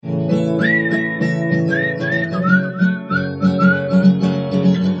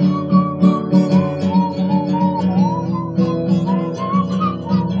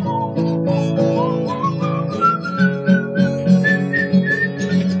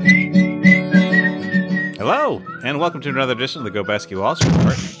Hello, and welcome to another edition of the Go Basketball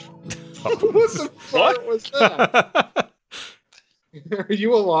Report. What the fuck was that? Are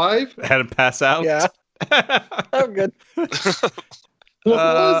you alive? Had him pass out? Yeah. I'm good. What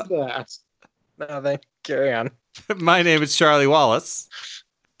was that? Nothing. Carry on. My name is Charlie Wallace.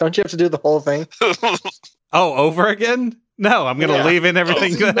 Don't you have to do the whole thing? Oh, over again? No, I'm going to leave in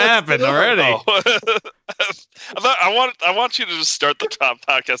everything that happened already. I want you to just start the top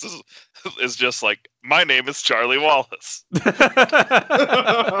podcast is just like, my name is Charlie Wallace.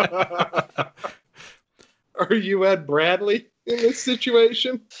 Are you Ed Bradley in this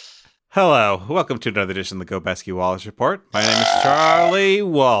situation? Hello, welcome to another edition of the Go Basketball Wallace Report. My name is Charlie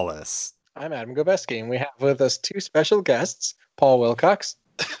Wallace. I'm Adam Gobeski, and we have with us two special guests, Paul Wilcox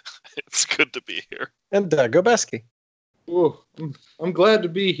It's good to be here. and Doug Gobeski. Ooh, I'm glad to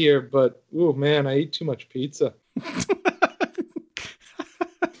be here, but ooh, man, I ate too much pizza.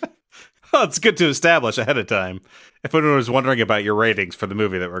 Well, it's good to establish ahead of time. If anyone was wondering about your ratings for the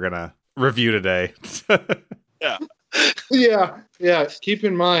movie that we're going to review today. Yeah. Yeah. Keep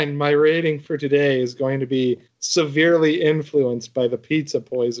in mind, my rating for today is going to be severely influenced by the pizza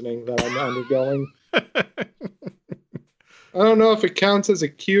poisoning that I'm undergoing. I don't know if it counts as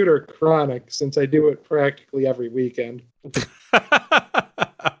acute or chronic, since I do it practically every weekend.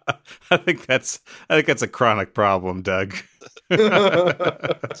 I think that's a chronic problem, Doug. What's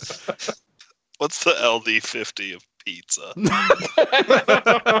the LD50 of pizza?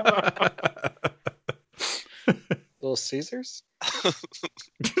 Little Caesars? I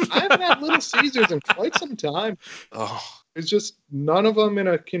haven't had Little Caesars in quite some time. Oh, There's just none of them in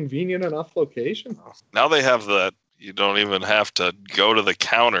a convenient enough location. now they have that. You don't even have to go to the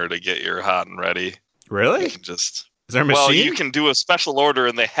counter to get your hot and ready. Really? You Is can just there a machine? well, you can do a special order,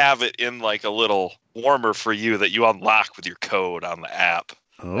 and they have it in like a little warmer for you that you unlock with your code on the app.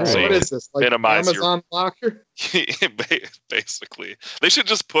 Oh. So What you is this? Like minimize your- Amazon Locker? Basically, they should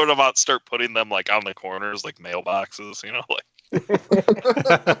just put them out. Start putting them like on the corners, like mailboxes. You know, like.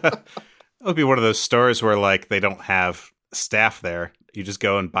 It would be one of those stores where like they don't have staff there. You just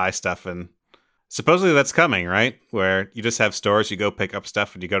go and buy stuff, and supposedly that's coming, right? Where you just have stores, you go pick up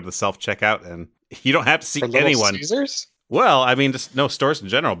stuff, and you go to the self-checkout, and you don't have to see For Little anyone. Caesars? Well, I mean, just no stores in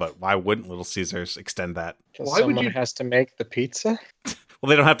general, but why wouldn't Little Caesars extend that? Because Why would someone you- has to make the pizza? Well,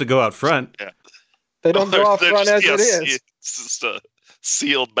 they don't have to go out front. They don't go out They're front as just- it is. It's just a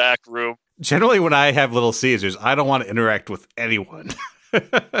sealed back room. Generally, when I have Little Caesars, I don't want to interact with anyone.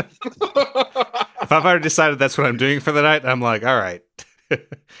 If I've already decided that's what I'm doing for the night, I'm like, all right.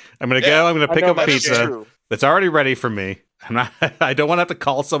 I'm going to go, I'm going to I pick know up a that's pizza true. that's already ready for me. I don't want to have to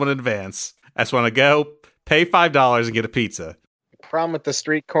call someone in advance. I just want to go, pay $5 and get a pizza. The problem with the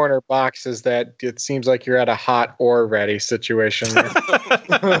street corner box is that it seems like you're at a hot or ready situation.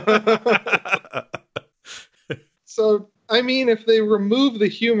 So, I mean, if they remove the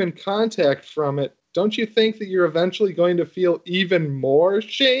human contact from it, don't you think that you're eventually going to feel even more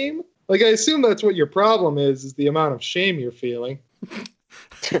shame? Like, I assume that's what your problem is the amount of shame you're feeling.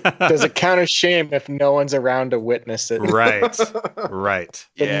 Does it count as shame if no one's around to witness it? Right. Right.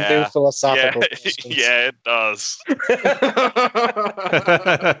 The new philosophical questions. Yeah, it does.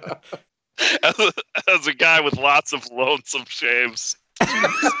 As a guy with lots of lonesome shames, the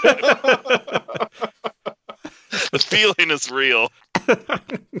feeling is real.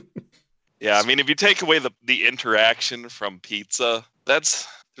 Yeah, I mean, if you take away the interaction from pizza, there's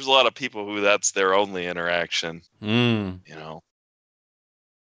a lot of people who that's their only interaction. Mm. You know.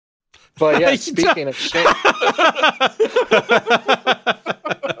 But yeah, speaking of shame,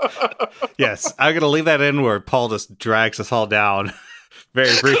 Yes, I'm going to leave that in where Paul just drags us all down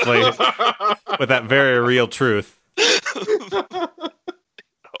very briefly with that very real truth. it's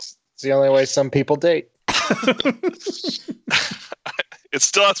the only way some people date. It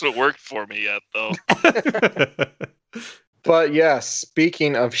still hasn't worked for me yet, though. But yes,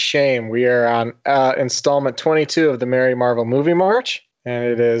 speaking of shame, we are on installment 22 of the Merry Marvel Movie March. And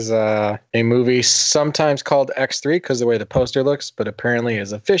it is a movie sometimes called X3 because the way the poster looks, but apparently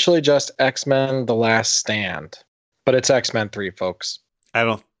is officially just X-Men The Last Stand. But it's X-Men 3, folks. I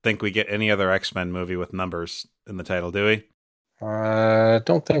don't think we get any other X-Men movie with numbers in the title, do we?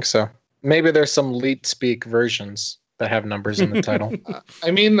 Don't think so. Maybe there's some leet speak versions that have numbers in the title.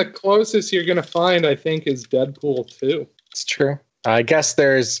 I mean, the closest you're going to find, I think, is Deadpool 2. It's true. I guess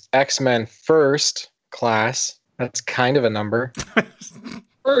there's X-Men First Class. That's kind of a number.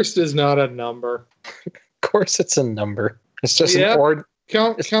 First is not a number. Of course it's a number. It's just Yeah. an order.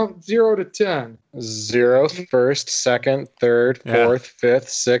 Count 0 to 10. 0, 1st, 2nd, 3rd, Yeah. 4th, 5th,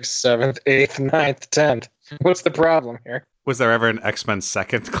 6th, 7th, 8th, 9th, 10th. What's the problem here? Was there ever an X-Men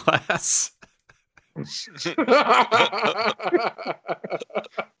second class?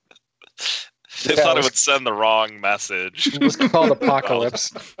 They thought it would send the wrong message. It was called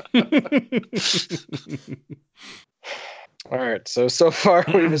Apocalypse. All right, so far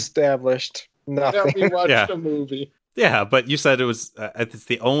we've established Yeah, nothing. we watched Yeah. a movie. Yeah, but you said it was it's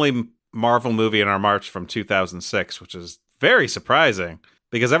the only Marvel movie in our March from 2006, which is very surprising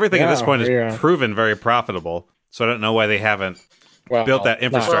because everything at this point is proven very profitable. So I don't know why they haven't built that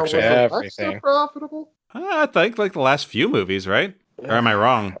infrastructure. Not Was everything. Alexa profitable? I think like the last few movies, right? Or am I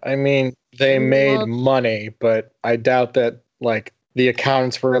wrong? I mean, they made money, but I doubt that like the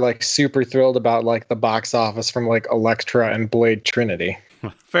accountants were like super thrilled about like the box office from like Elektra and Blade Trinity.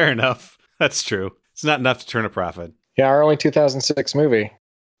 Fair enough. That's true. It's not enough to turn a profit. Yeah, our only 2006 movie.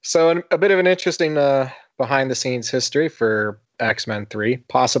 So a bit of an interesting behind the scenes history for X-Men 3,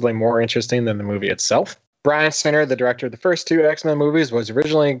 possibly more interesting than the movie itself. Bryan Singer, the director of the first two X-Men movies, was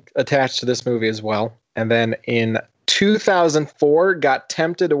originally attached to this movie as well. And then in 2004, got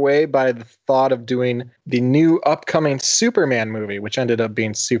tempted away by the thought of doing the new upcoming Superman movie, which ended up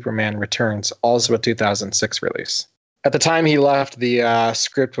being Superman Returns, also a 2006 release. At the time he left, the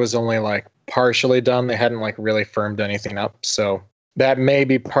script was only like partially done. They hadn't like really firmed anything up. So that may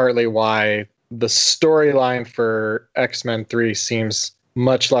be partly why the storyline for X-Men 3 seems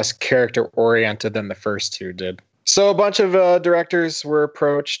much less character oriented than the first two did. So a bunch of directors were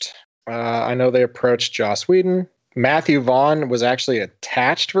approached. I know they approached Joss Whedon. Matthew Vaughn was actually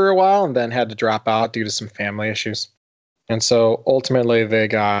attached for a while and then had to drop out due to some family issues. And so ultimately they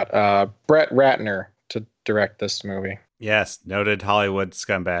got Brett Ratner to direct this movie. Yes, noted Hollywood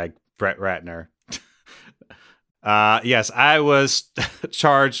scumbag, Brett Ratner. Yes, I was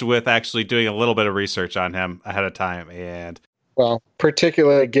charged with actually doing a little bit of research on him ahead of time. And well,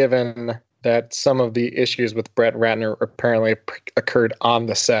 particularly given that some of the issues with Brett Ratner apparently occurred on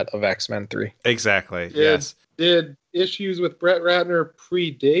the set of X-Men 3. Exactly, yes. Did issues with Brett Ratner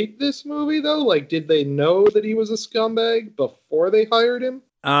predate this movie, though? Like, did they know that he was a scumbag before they hired him?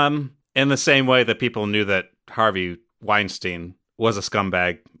 In the same way that people knew that Harvey Weinstein was a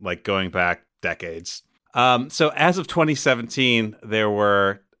scumbag, like going back decades. So as of 2017, there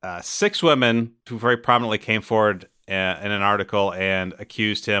were 6 women who very prominently came forward in an article and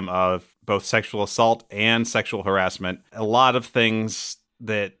accused him of both sexual assault and sexual harassment. A lot of things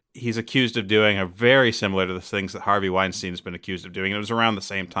that he's accused of doing are very similar to the things that Harvey Weinstein has been accused of doing. And it was around the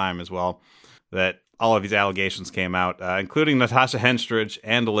same time as well that all of these allegations came out, including Natasha Henstridge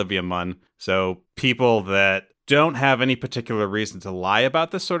and Olivia Munn. So people that don't have any particular reason to lie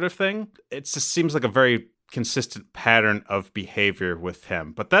about this sort of thing, it just seems like a very consistent pattern of behavior with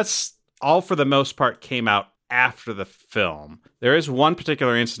him. But that's all for the most part came out after the film. There is one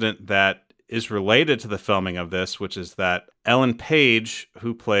particular incident that is related to the filming of this, which is that Ellen Page,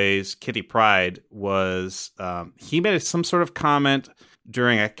 who plays Kitty Pryde, was he made some sort of comment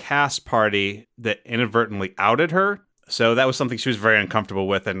during a cast party that inadvertently outed her. So that was something she was very uncomfortable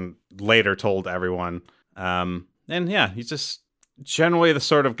with and later told everyone. And yeah, he's just generally the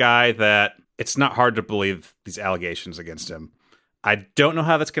sort of guy that it's not hard to believe these allegations against him. I don't know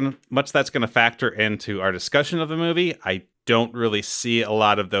how that's gonna factor into our discussion of the movie. I don't really see a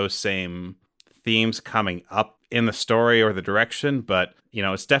lot of those same themes coming up in the story or the direction, but you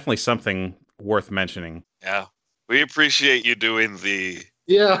know, it's definitely something worth mentioning. Yeah, we appreciate you doing the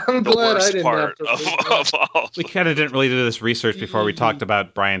I'm glad I didn't part have to of all. We kind of didn't really do this research before we talked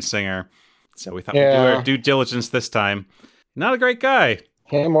about Bryan Singer, so we thought we'd do our due diligence this time. Not a great guy.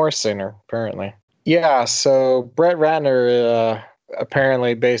 Him or Singer, apparently. Yeah, so Brett Ratner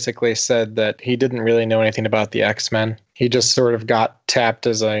apparently basically said that he didn't really know anything about the X-Men. He just sort of got tapped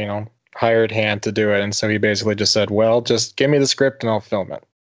as a, hired hand to do it. And so he basically just said, well, just give me the script and I'll film it.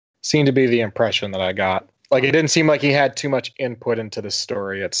 Seemed to be the impression that I got. Like, it didn't seem like he had too much input into the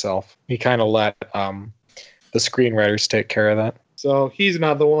story itself. He kind of let the screenwriters take care of that. So he's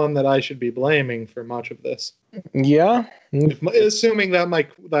not the one that I should be blaming for much of this. Yeah. Assuming that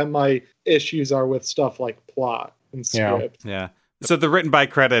my issues are with stuff like plot and script. Yeah. So the written by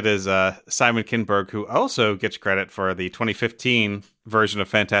credit is Simon Kinberg, who also gets credit for the 2015 version of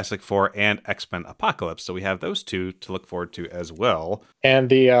Fantastic Four and X-Men Apocalypse. So we have those two to look forward to as well.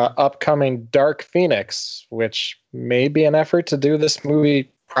 And the upcoming Dark Phoenix, which may be an effort to do this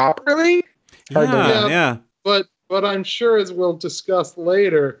movie properly. Yeah. But I'm sure, as we'll discuss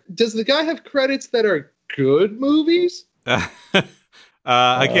later, does the guy have credits that are good movies? Again,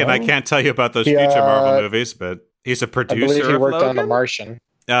 I can't tell you about those future Marvel movies, but he's a producer. I believe he worked Logan? on The Martian.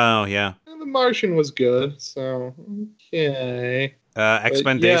 Oh, yeah. The Martian was good, so okay.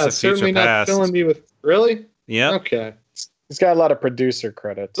 X-Men Days of Future certainly Past. not filling me with really. Yeah. Okay. He's got a lot of producer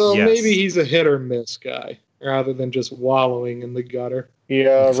credits. So Yes. maybe he's a hit or miss guy, rather than just wallowing in the gutter. He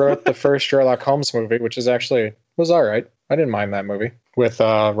wrote the first Sherlock Holmes movie, which was all right. I didn't mind that movie with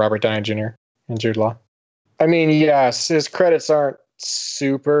Robert Downey Jr. and Jude Law. I mean, yes, his credits aren't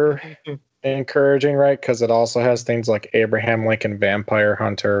super encouraging, right? Because it also has things like Abraham Lincoln Vampire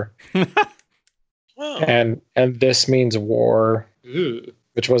Hunter Oh. and This Means War, Ooh.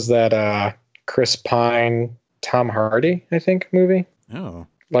 which was that Chris Pine, Tom Hardy, I think, movie. Oh.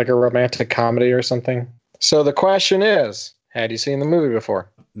 Like a romantic comedy or something. So the question is, had you seen the movie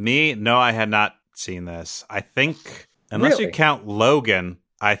before? Me? No, I had not seen this. I think, unless you Really? count Logan,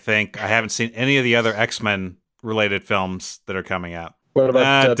 I think I haven't seen any of the other X-Men related films that are coming out. What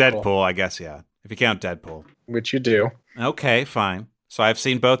about Deadpool, I guess, yeah. If you count Deadpool. Which you do. Okay, fine. So I've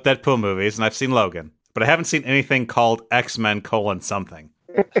seen both Deadpool movies, and I've seen Logan. But I haven't seen anything called X-Men : something.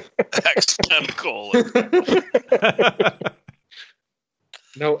 X-Men colon.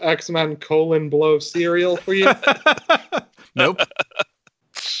 No X-Men blow cereal for you? Nope.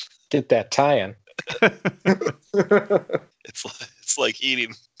 Get that tie-in. It's like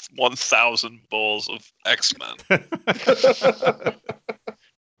eating 1,000 bowls of X-Men.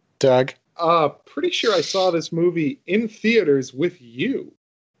 Doug? Pretty sure I saw this movie in theaters with you.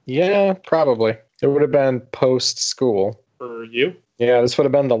 Yeah, probably. It would have been post-school. For you? Yeah, this would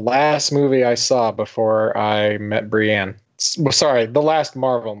have been the last movie I saw before I met Brienne. Sorry, the last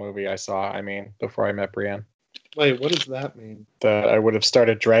Marvel movie I saw, before I met Brienne. Wait, what does that mean? That I would have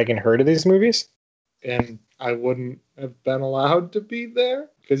started dragging her to these movies? And I wouldn't have been allowed to be there?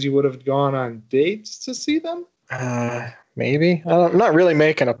 Because you would have gone on dates to see them? Maybe. I'm not really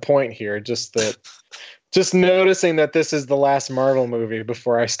making a point here, just noticing that this is the last Marvel movie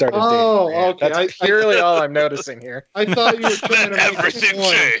before I started dating. Oh, Brienne. okay. That's purely all I'm noticing here. I thought you were trying Then to make everything a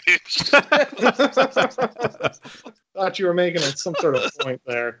point. changed. Thought you were making some sort of point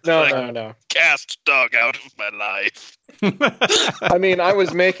there. No. Cast Doug out of my life. I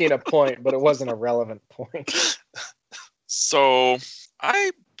was making a point, but it wasn't a relevant point. So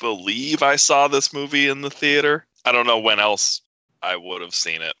I believe I saw this movie in the theater. I don't know when else I would have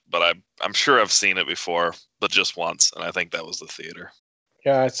seen it, but I'm sure I've seen it before, but just once, and I think that was the theater.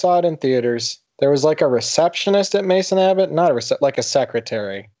 Yeah, I saw it in theaters. There was like a receptionist at Mason Abbott, not like a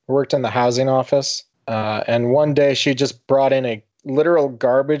secretary, who worked in the housing office. And one day she just brought in a literal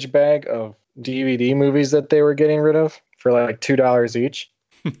garbage bag of DVD movies that they were getting rid of for like $2 each.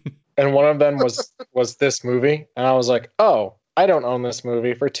 And one of them was this movie. And I was like, oh, I don't own this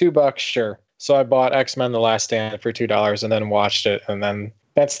movie. For $2, sure. So I bought X-Men: The Last Stand for $2 and then watched it. And then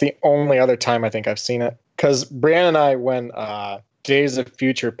that's the only other time I think I've seen it. Because Brianne and I, when Days of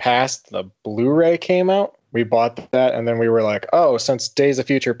Future Past, the Blu-ray came out, we bought that. And then we were like, oh, since Days of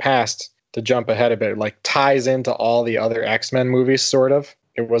Future Past, to jump ahead a bit, like ties into all the other X-Men movies, sort of.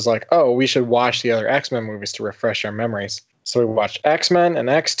 It was like, oh, we should watch the other X-Men movies to refresh our memories. So we watched X-Men and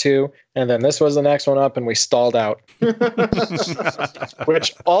X2, and then this was the next one up, and we stalled out.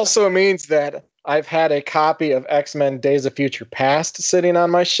 Which also means that I've had a copy of X-Men Days of Future Past sitting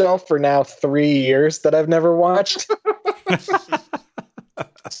on my shelf for now 3 years that I've never watched.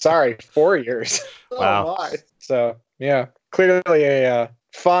 Sorry, 4 years. Wow. Oh my. So, yeah, clearly a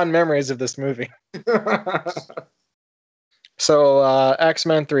fond memories of this movie. So,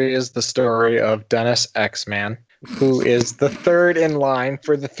 X-Men 3 is the story of Dennis X-Man, who is the third in line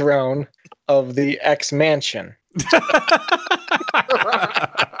for the throne of the X-Mansion.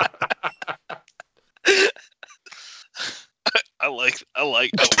 I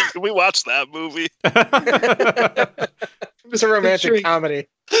like. Can we watch that movie? It's a romantic comedy.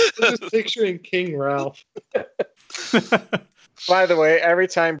 I'm just picturing King Ralph. By the way, every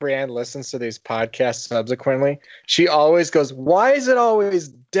time Brianne listens to these podcasts subsequently, she always goes, why is it always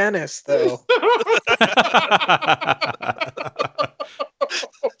Dennis, though?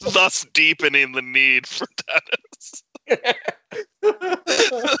 Thus deepening the need for Dennis.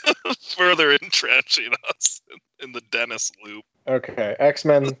 Further entrenching us in the Dennis loop. Okay,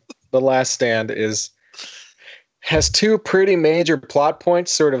 X-Men: The Last Stand has two pretty major plot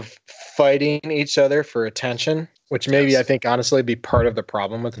points sort of fighting each other for attention, which maybe I think honestly be part of the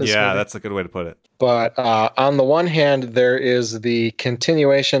problem with this movie. That's a good way to put it. But on the one hand, there is the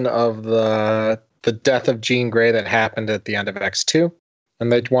continuation of the death of Jean Grey that happened at the end of X2.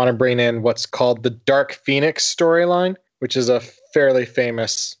 And they want to bring in what's called the Dark Phoenix storyline, which is a fairly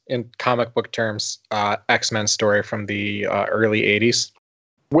famous, in comic book terms, X-Men story from the early 80s.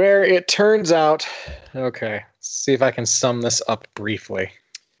 Where it turns out, okay, let's see if I can sum this up briefly.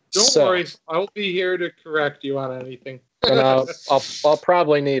 Don't worry, I'll be here to correct you on anything. And I'll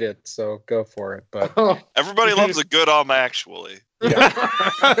probably need it, so go for it. But Everybody loves a good actually. yeah.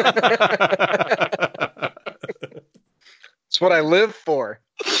 It's what I live for.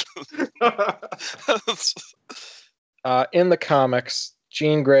 In the comics,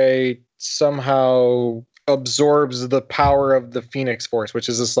 Jean Grey somehow absorbs the power of the Phoenix Force, which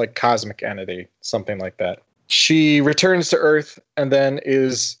is this like cosmic entity, something like that. She returns to Earth and then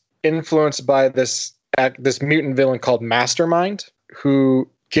is influenced by this mutant villain called Mastermind, who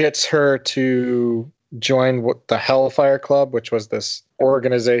gets her to join the Hellfire Club, which was this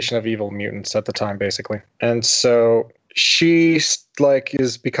organization of evil mutants at the time, basically. And so she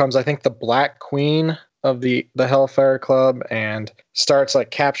becomes, I think, the Black Queen of the Hellfire Club and starts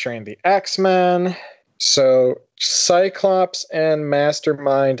like capturing the X-Men. So Cyclops and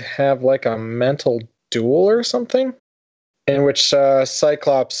Mastermind have like a mental duel or something in which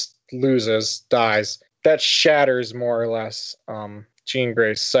Cyclops dies. That shatters more or less Jean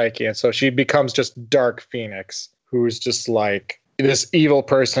Grey's psyche. And so she becomes just Dark Phoenix, who's just like this evil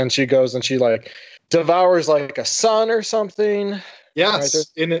person. She goes and she like devours like a sun or something. Yes,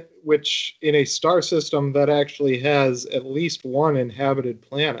 Right? in a star system that actually has at least one inhabited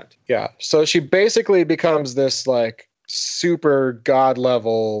planet. Yeah. So she basically becomes this like super god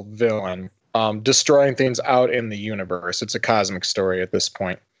level villain, destroying things out in the universe. It's a cosmic story at this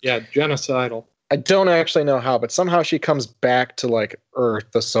point. Yeah, genocidal. I don't actually know how, but somehow she comes back to like Earth,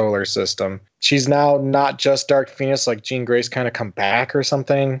 the solar system. She's now not just Dark Phoenix, like Jean Grey's kind of come back or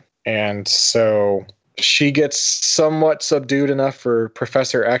something. And so she gets somewhat subdued enough for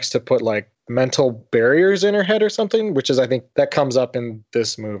Professor X to put like mental barriers in her head or something, which is, I think, that comes up in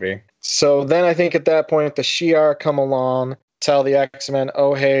this movie. So then I think at that point, the Shi'ar come along, tell the X-Men,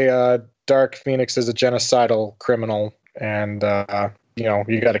 oh, hey, Dark Phoenix is a genocidal criminal, and,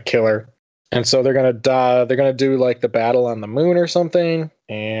 you got to kill her. And so they're going to do like the battle on the moon or something.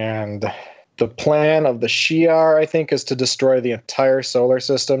 And the plan of the Shi'ar, I think, is to destroy the entire solar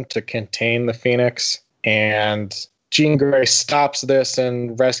system to contain the Phoenix. And Jean Grey stops this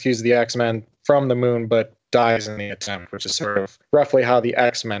and rescues the X-Men from the moon, but dies in the attempt, which is sort of roughly how the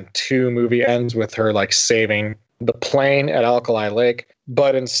X-Men 2 movie ends, with her like saving the plane at Alkali Lake.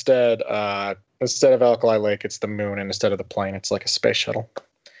 But instead of Alkali Lake, it's the moon, and instead of the plane, it's like a space shuttle.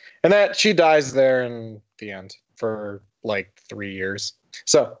 And that she dies there in the end for like 3 years.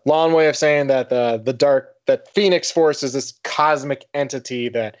 So long way of saying that that Phoenix Force is this cosmic entity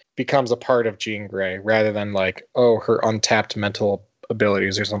that becomes a part of Jean Grey, rather than like, her untapped mental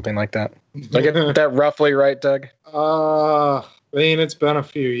abilities or something like that. Did I get that roughly right, Doug? I mean, it's been a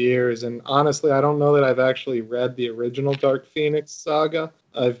few years, and honestly, I don't know that I've actually read the original Dark Phoenix saga.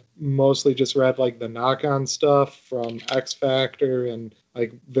 I've mostly just read like the knock-on stuff from X Factor and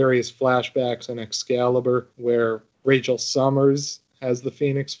like various flashbacks in Excalibur, where Rachel Summers has the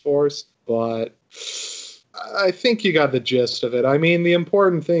Phoenix Force. But I think you got the gist of it. I mean, the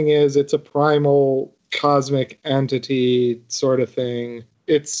important thing is it's a primal cosmic entity sort of thing.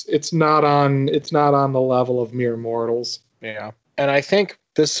 It's not on the level of mere mortals. Yeah. And I think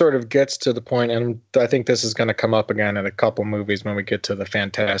this sort of gets to the point, and I think this is going to come up again in a couple movies when we get to the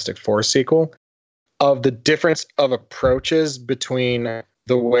Fantastic Four sequel, of the difference of approaches between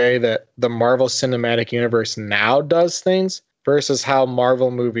the way that the Marvel Cinematic Universe now does things versus how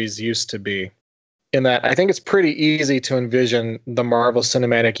Marvel movies used to be. In that, I think it's pretty easy to envision the Marvel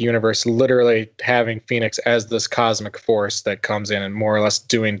Cinematic Universe literally having Phoenix as this cosmic force that comes in and more or less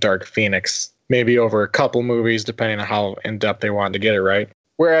doing Dark Phoenix, maybe over a couple movies, depending on how in-depth they wanted to get it, right?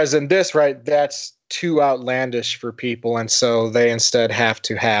 Whereas in this, right, that's too outlandish for people, and so they instead have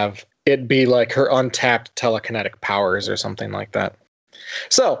to have it be like her untapped telekinetic powers or something like that.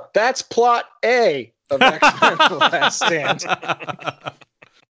 So that's plot A of X-Men The Last Stand.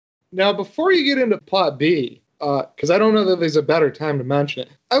 Now, before you get into plot B, because I don't know that there's a better time to mention it,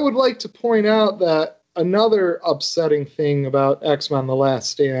 I would like to point out that another upsetting thing about X-Men The Last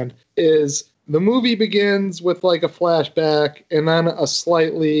Stand is the movie begins with like a flashback, and then a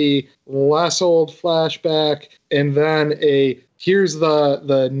slightly less old flashback, and then here's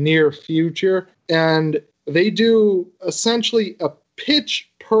the near future. And they do essentially a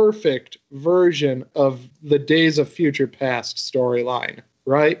pitch perfect version of the Days of Future Past storyline,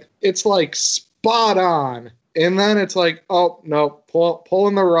 right? It's like spot on. And then it's like, oh, no,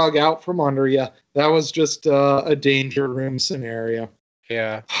 pulling the rug out from under you. That was just a danger room scenario.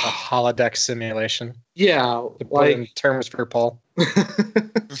 Yeah, a holodeck simulation. Yeah, To put in terms for Paul.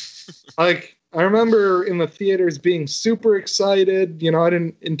 Like, I remember in the theaters being super excited. I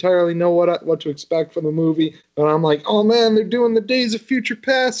didn't entirely know what to expect from the movie. But I'm like, oh man, they're doing the Days of Future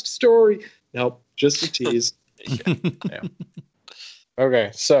Past story. Nope, just a tease.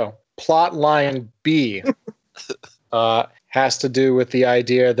 Okay, so plot line B has to do with the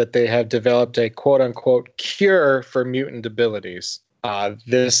idea that they have developed a quote-unquote cure for mutant abilities.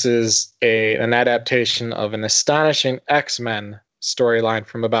 This is an adaptation of an astonishing X-Men storyline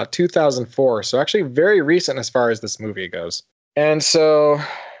from about 2004, so actually very recent as far as this movie goes. And so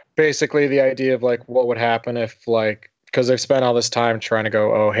basically the idea of like what would happen if, like, because they've spent all this time trying to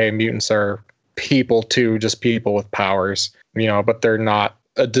go, oh, hey, mutants are people too, just people with powers, but they're not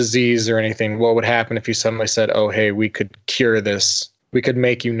a disease or anything. What would happen if you suddenly said, oh, hey, we could cure this, we could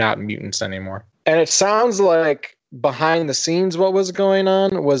make you not mutants anymore? And it sounds like behind the scenes what was going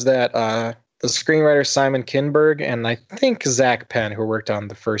on was that the screenwriter Simon Kinberg and I think Zach Penn, who worked on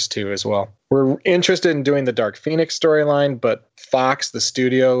the first two as well, were interested in doing the Dark Phoenix storyline, but Fox, the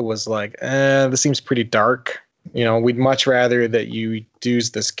studio, was like, this seems pretty dark. We'd much rather that you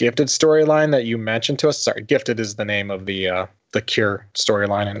use this Gifted storyline that you mentioned to us. Sorry, Gifted is the name of the Cure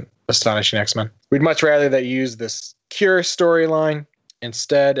storyline in Astonishing X-Men. We'd much rather that you use this Cure storyline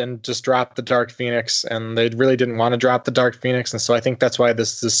instead and just drop the Dark Phoenix. And they really didn't want to drop the Dark Phoenix. And so I think that's why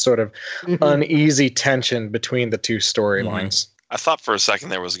this sort of uneasy tension between the two storylines. I thought for a second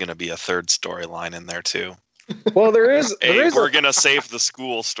there was going to be a third storyline in there too. Well, there is we're going to save the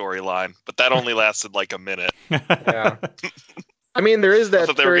school storyline, but that only lasted like a minute. Yeah. I mean, there is that. I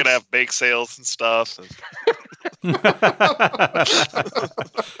thought they were going to have bake sales and stuff.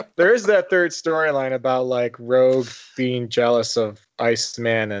 There is that third storyline about like Rogue being jealous of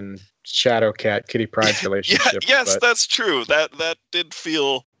Iceman and Shadowcat, Kitty Pryde's relationship. Yes, that's true. That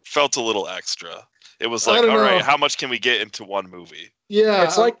felt a little extra. It was like, all right, how much can we get into one movie? Yeah.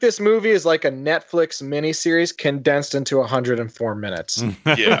 It's like this movie is like a Netflix miniseries condensed into 104 minutes.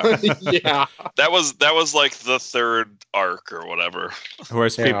 Yeah. Yeah. That was like the third arc or whatever.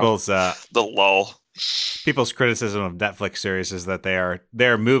 Whereas people's the lull. People's criticism of Netflix series is that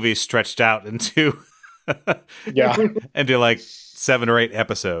their movies stretched out into into like 7 or 8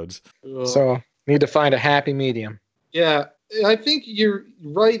 episodes. So need to find a happy medium. Yeah, I think you're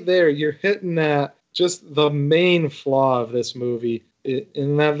right there. You're hitting at just the main flaw of this movie,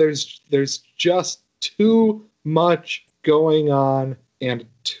 in that there's just too much going on and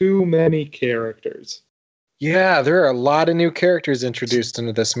too many characters. Yeah, there are a lot of new characters introduced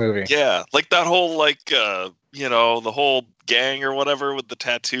into this movie. Yeah, like that whole the whole gang or whatever with the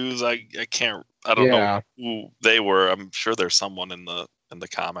tattoos. I don't know who they were. I'm sure there's someone in the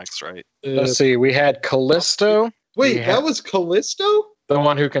comics, right? Let's see. We had Callisto. Wait, that was Callisto? The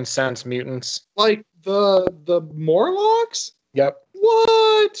one who can sense mutants. Like the Morlocks? Yep.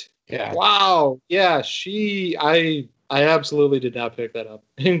 What? Yeah. Wow. Yeah, I absolutely did not pick that up,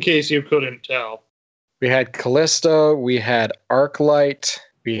 in case you couldn't tell. We had Callisto, we had Arclight,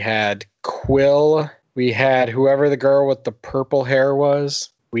 we had Quill, we had whoever the girl with the purple hair was.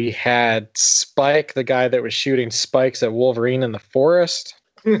 We had Spike, the guy that was shooting spikes at Wolverine in the forest.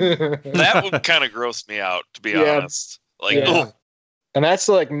 That would kind of gross me out, to be honest. Like, and that's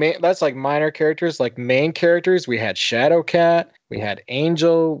like minor characters. Like main characters, we had Shadowcat, we had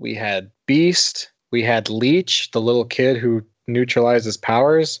Angel, we had Beast, we had Leech, the little kid who neutralizes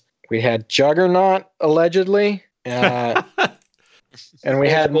powers. We had Juggernaut, allegedly, and we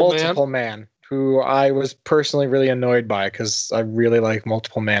had Multiple Man, who I was personally really annoyed by because I really like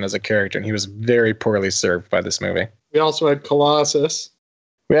Multiple Man as a character, and he was very poorly served by this movie. We also had Colossus.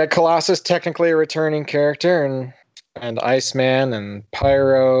 We had Colossus, technically a returning character, and Iceman, and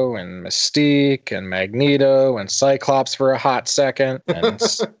Pyro, and Mystique, and Magneto, and Cyclops for a hot second, and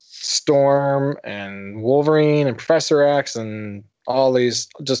Storm, and Wolverine, and Professor X, and all these,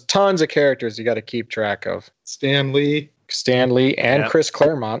 just tons of characters you got to keep track of. Stan Lee, and Chris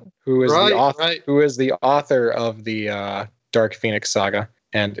Claremont, who is the author of the Dark Phoenix saga,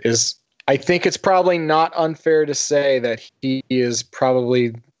 and I think it's probably not unfair to say that he is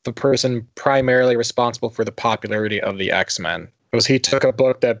probably the person primarily responsible for the popularity of the X-Men. Because he took a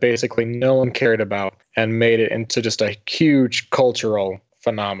book that basically no one cared about and made it into just a huge cultural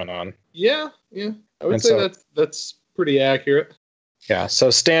phenomenon. Yeah. I would say that's pretty accurate. Yeah, so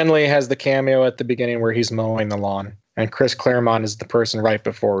Stan Lee has the cameo at the beginning where he's mowing the lawn. And Chris Claremont is the person right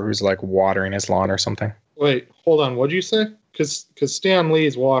before who's like watering his lawn or something. Wait, hold on. What'd you say? Because Stan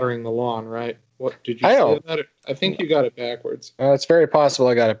Lee's watering the lawn, right? What did you say about it? I think you got it backwards. It's very possible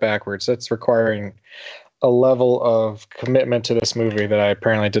I got it backwards. That's requiring a level of commitment to this movie that I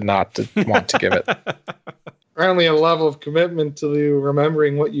apparently did not want to give it. Apparently a level of commitment to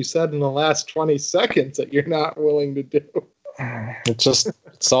remembering what you said in the last 20 seconds that you're not willing to do.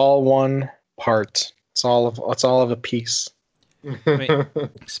 It's all one part. It's all of a piece. I mean,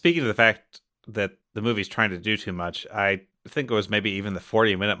 speaking of the fact that the movie's trying to do too much. I think it was maybe even the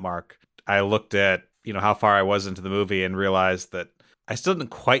 40-minute mark. I looked at, how far I was into the movie and realized that I still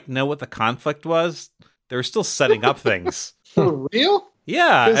didn't quite know what the conflict was. They were still setting up things. For real?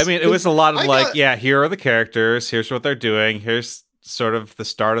 Yeah, I mean, it was a lot of here are the characters, here's what they're doing, here's sort of the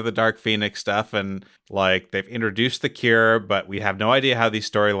start of the Dark Phoenix stuff, and like they've introduced the cure, but we have no idea how these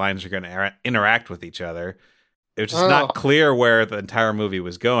storylines are going to interact with each other. It was just not clear where the entire movie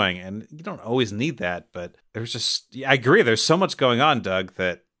was going, and you don't always need that, but there's just, I agree, there's so much going on, Doug,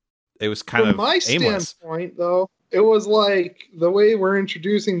 that it was kind of my aimless. Standpoint, though, it was like the way we're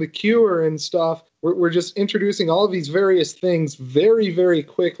introducing the cure and stuff, we're just introducing all of these various things very, very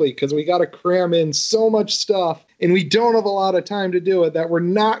quickly because we got to cram in so much stuff and we don't have a lot of time to do it that we're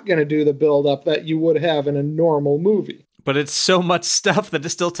not going to do the build-up that you would have in a normal movie. But it's so much stuff that it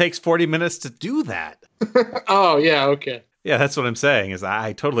still takes 40 minutes to do that. Oh, yeah, okay. Yeah, that's what I'm saying, is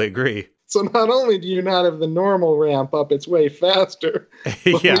I totally agree. So not only do you not have the normal ramp up, it's way faster,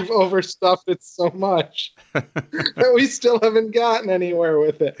 but Yeah. we've overstuffed it so much that we still haven't gotten anywhere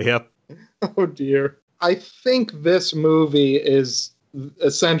with it. Yep. Oh, dear. I think this movie is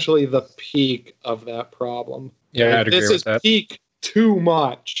essentially the peak of that problem. Yeah, I'd agree this with is that. peak too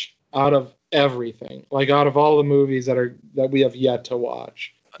much out of everything, like out of all the movies that we have yet to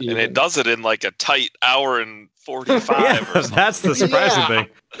watch. And it does it in like a tight hour and 45 Yeah, or something. that's the surprising thing.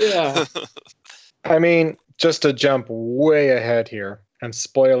 Yeah. I mean, just to jump way ahead here, and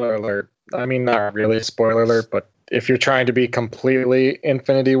spoiler alert, I mean, not really a spoiler alert, but if you're trying to be completely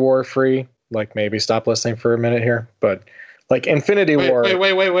Infinity War free, like maybe stop listening for a minute here, but like Infinity War.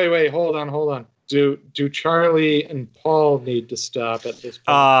 Wait, hold on. Do Charlie and Paul need to stop at this point?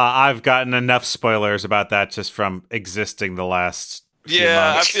 I've gotten enough spoilers about that just from existing the last few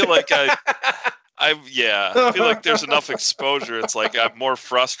Yeah, I months. feel like I feel like there's enough exposure. It's like I'm more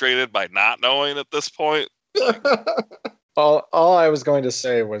frustrated by not knowing at this point. All I was going to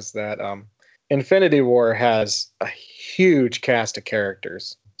say was that Infinity War has a huge cast of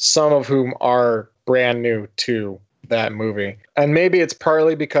characters, some of whom are brand new to that movie. And maybe it's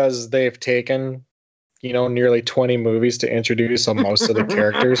partly because they've taken, nearly 20 movies to introduce most of the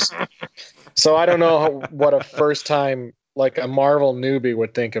characters. So I don't know what a first time, like a Marvel newbie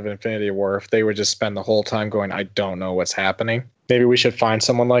would think of Infinity War if they would just spend the whole time going, I don't know what's happening. Maybe we should find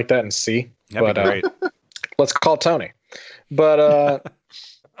someone like that and see. That'd be great. Let's call Tony. But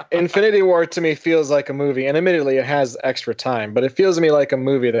Infinity War to me feels like a movie, and admittedly it has extra time, but it feels to me like a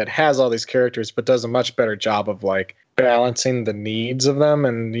movie that has all these characters but does a much better job of like balancing the needs of them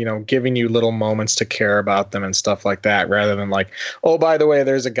and, giving you little moments to care about them and stuff like that, rather than like, oh, by the way,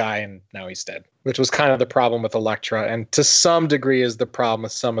 there's a guy and now he's dead, which was kind of the problem with Elektra, and to some degree is the problem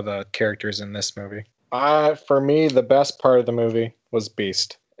with some of the characters in this movie. For me, the best part of the movie was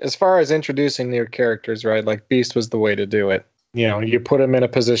Beast. As far as introducing new characters, right, like Beast was the way to do it. You put him in a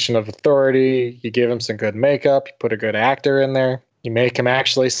position of authority, you give him some good makeup, you put a good actor in there, you make him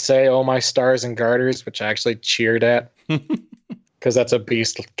actually say, oh, my stars and garters, which I actually cheered at, because that's a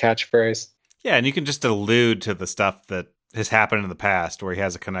Beast catchphrase. Yeah, and you can just allude to the stuff that has happened in the past where he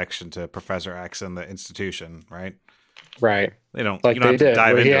has a connection to Professor X and the institution, right? Right. They don't, Like you don't they have to did,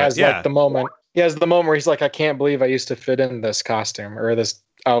 dive where into he has it. Yeah. like the moment. He has the moment where he's like, I can't believe I used to fit in this costume or this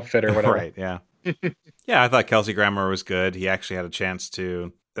outfit or whatever. Right, yeah. Yeah, I thought Kelsey Grammer was good. He actually had a chance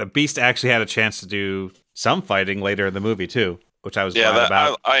to... Beast actually had a chance to do some fighting later in the movie, too, which I was glad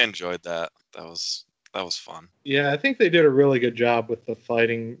about. I enjoyed that. That was fun. Yeah, I think they did a really good job with the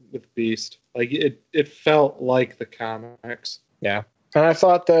fighting with Beast. Like, it felt like the comics. Yeah. And I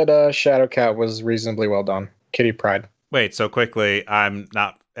thought that Shadowcat was reasonably well done. Kitty Pryde. Wait, so quickly, I'm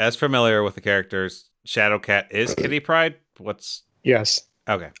not as familiar with the characters. Shadowcat is Kitty Pryde? What's... Yes.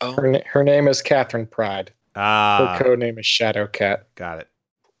 Okay. Oh, Her name is Catherine Pryde. Her code name is Shadowcat. Got it.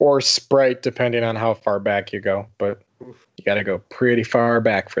 Or Sprite, depending on how far back you go. But you got to go pretty far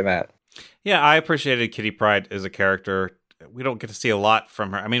back for that. Yeah, I appreciated Kitty Pryde as a character. We don't get to see a lot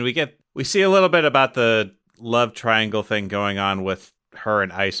from her. I mean, we see a little bit about the love triangle thing going on with her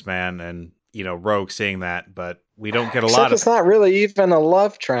and Iceman and, Rogue seeing that, but we don't get a lot of... It's not really even a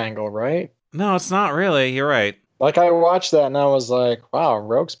love triangle, right? No, it's not really. You're right. Like, I watched that and I was like, wow,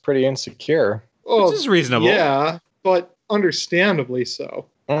 Rogue's pretty insecure. Well, Which is reasonable. Yeah, but understandably so.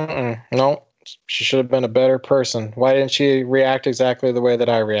 No, she should have been a better person. Why didn't she react exactly the way that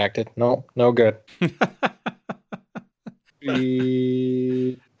I reacted? No good.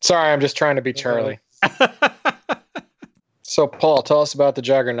 Sorry, I'm just trying to be Charlie. So, Paul, tell us about the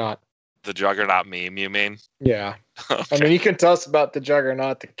Juggernaut. the Juggernaut meme, you mean? Yeah. I mean, you can tell us about the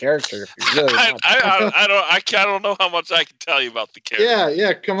Juggernaut, the character, if you really want. I don't know how much I can tell you about the character.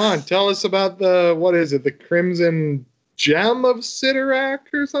 Yeah, come on. Tell us about the Crimson Gem of Sidorak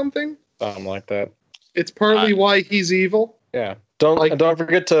or something? Something like that. It's partly why he's evil. Yeah. Don't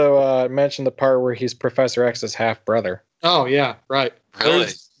forget to mention the part where he's Professor X's half brother. Oh yeah, right. Really?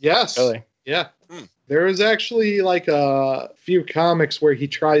 Yes. Really? Yeah. There was actually like a few comics where he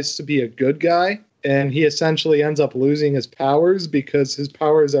tries to be a good guy, and he essentially ends up losing his powers because his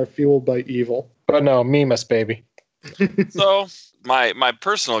powers are fueled by evil. But no, Mimas, baby. So my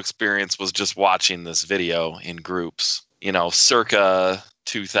personal experience was just watching this video in groups, circa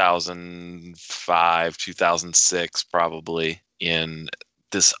 2005, 2006, probably, in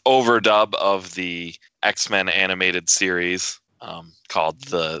this overdub of the X-Men animated series called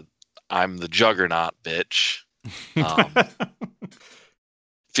I'm the Juggernaut, bitch.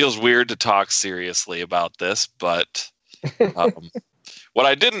 Feels weird to talk seriously about this, but what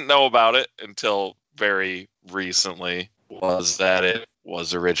I didn't know about it until very recently was that it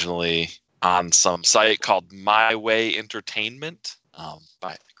was originally on some site called My Way Entertainment,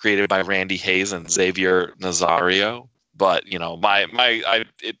 created by Randy Hayes and Xavier Nazario. But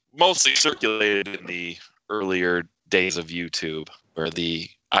it mostly circulated in the earlier days of YouTube, where the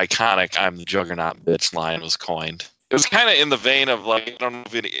iconic "I'm the Juggernaut, bitch" line was coined. It was kind of in the vein of, like, I don't know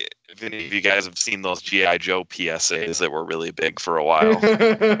if any of you guys have seen those G.I. Joe PSAs that were really big for a while.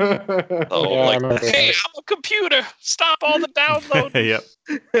 Hey, I'm a computer. Stop all the download. Yep.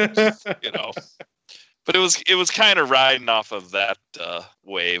 But it was kind of riding off of that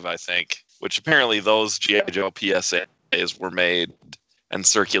wave, I think, which apparently those G.I. Joe PSAs were made and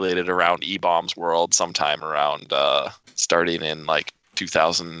circulated around E-Bomb's world sometime around starting in like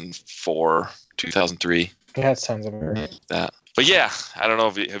 2004, 2003. Yeah, that sounds about that. But yeah, I don't know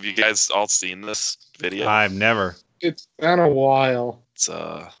if have you guys all seen this video? I've never. It's been a while. It's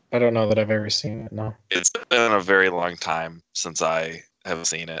I don't know that I've ever seen it. No. It's been a very long time since I have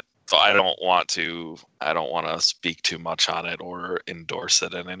seen it, so I don't want to speak too much on it or endorse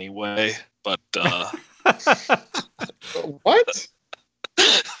it in any way. But what?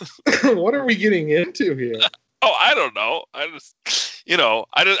 What are we getting into here? Oh, I don't know. I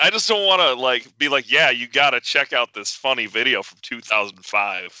just don't want to be like, yeah, you got to check out this funny video from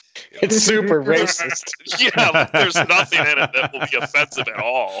 2005. It's super racist. Yeah, there's nothing in it that will be offensive at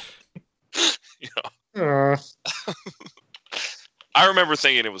all. I remember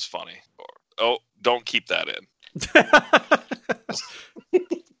thinking it was funny. Oh, don't keep that in.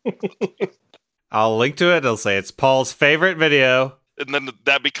 I'll link to it. It'll say it's Paul's favorite video. And then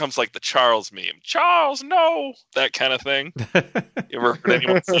that becomes like the Charles meme. Charles, no! That kind of thing. You ever heard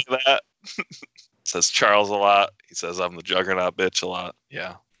anyone say that? Says Charles a lot. He says, I'm the Juggernaut, bitch, a lot.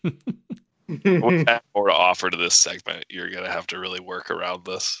 Yeah. What more to offer to this segment? You're going to have to really work around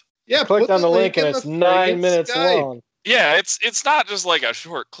this. Yeah, click on the link and it's 9 minutes long. Yeah, it's not just like a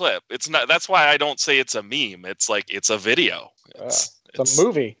short clip. It's not. That's why I don't say it's a meme. It's like it's a video. It's a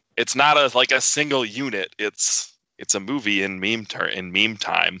movie. It's not a single unit. It's a movie in meme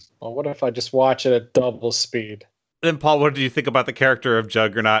time. Well, what if I just watch it at double speed? Then, Paul, what do you think about the character of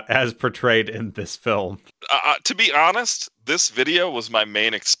Juggernaut as portrayed in this film? To be honest, this video was my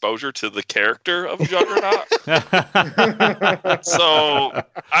main exposure to the character of Juggernaut. So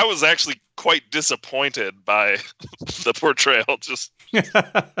I was actually quite disappointed by the portrayal. Just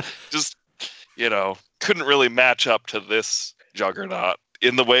couldn't really match up to this Juggernaut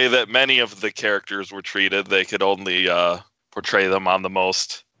in the way that many of the characters were treated. They could only portray them on the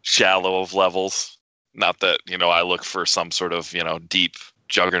most shallow of levels. Not that, I look for some sort of, deep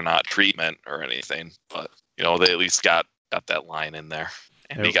Juggernaut treatment or anything, but, they at least got that line in there.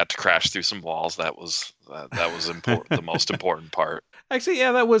 And he got to crash through some walls. That was important. The most important part. Actually,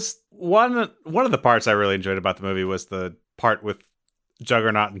 yeah, that was one of the parts I really enjoyed about the movie was the part with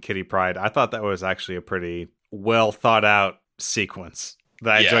Juggernaut and Kitty Pryde. I thought that was actually a pretty well thought out sequence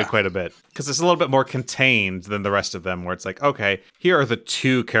that I enjoyed quite a bit, because it's a little bit more contained than the rest of them, where it's like, okay, here are the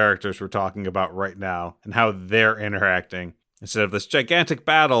two characters we're talking about right now and how they're interacting, instead of this gigantic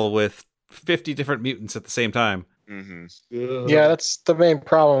battle with 50 different mutants at the same time. Mm-hmm. Yeah, that's the main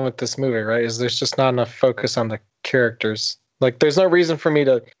problem with this movie, right? Is there's just not enough focus on the characters. Like, there's no reason for me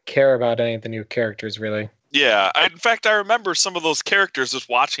to care about any of the new characters, really. Yeah, in fact, I remember some of those characters, just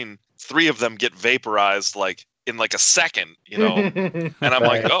watching 3 of them get vaporized, in a second, and I'm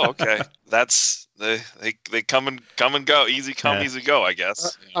like, oh, okay, that's they come and go, easy come, easy go, I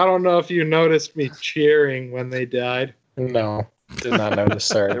guess. I don't know if you noticed me cheering when they died. No, did not notice,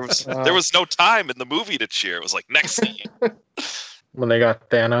 sir. There was no time in the movie to cheer. It was like next scene when they got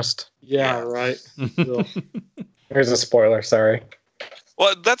Thanos. Yeah, right. Here's a spoiler, sorry.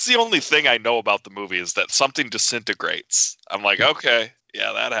 Well, that's the only thing I know about the movie is that something disintegrates. I'm like, okay,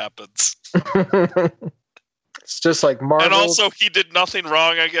 yeah, that happens. It's just like Marvel. And also, he did nothing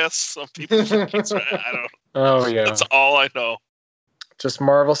wrong, I guess. Some people think he's right. I don't know. Oh, yeah. That's all I know. Just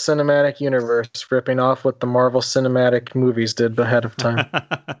Marvel Cinematic Universe ripping off what the Marvel Cinematic movies did ahead of time.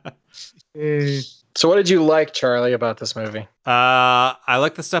 So what did you like, Charlie, about this movie? I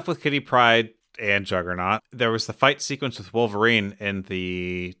like the stuff with Kitty Pryde and Juggernaut. There was the fight sequence with Wolverine in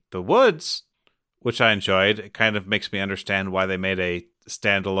the woods, which I enjoyed. It kind of makes me understand why they made a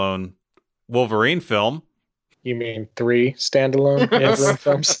standalone Wolverine film. You mean 3 standalone Wolverine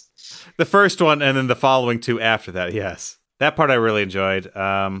films? The first one and then the following 2 after that, yes. That part I really enjoyed.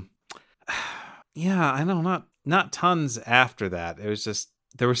 Yeah, I know, not tons after that. It was just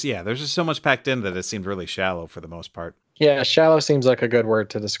there's just so much packed in that it seemed really shallow for the most part. Yeah, shallow seems like a good word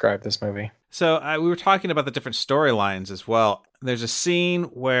to describe this movie. So we were talking about the different storylines as well. There's a scene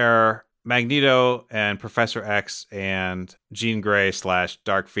where Magneto and Professor X and Jean Grey /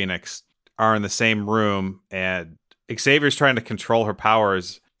 Dark Phoenix are in the same room, and Xavier's trying to control her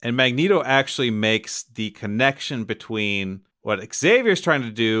powers, and Magneto actually makes the connection between what Xavier's trying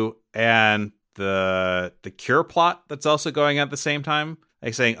to do and the cure plot that's also going on at the same time.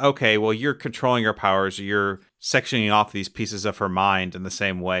 Like saying, okay, well, you're controlling her powers, you're sectioning off these pieces of her mind in the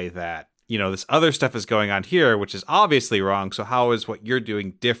same way that, this other stuff is going on here, which is obviously wrong, so how is what you're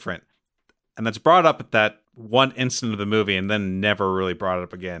doing different? And that's brought up at that one instant of the movie and then never really brought it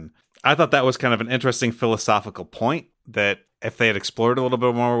up again. I thought that was kind of an interesting philosophical point that if they had explored a little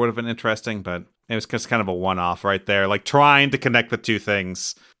bit more would have been interesting, but it was just kind of a one-off right there, like trying to connect the two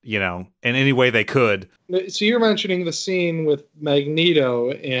things, in any way they could. So you're mentioning the scene with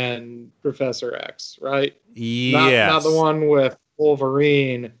Magneto and Professor X, right? Yes. Not the one with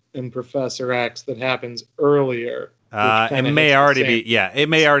Wolverine and Professor X that happens earlier. It may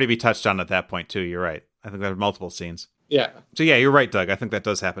already be touched on at that point too. You're right. I think there are multiple scenes. Yeah. So yeah, you're right, Doug. I think that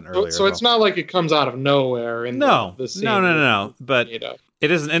does happen earlier. So it's not like it comes out of nowhere. The scene. No. But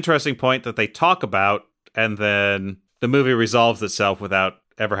it is an interesting point that they talk about, and then the movie resolves itself without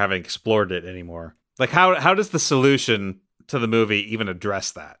ever having explored it anymore. Like how does the solution to the movie even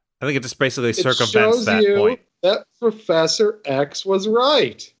address that? I think it just basically circumvents that point. That Professor X was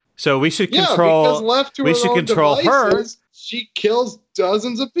right. So we should control. Because left to her own devices, she kills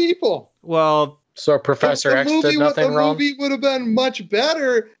dozens of people. Well. So Professor X did nothing wrong? The movie would have been much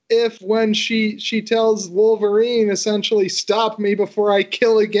better if when she tells Wolverine, essentially, stop me before I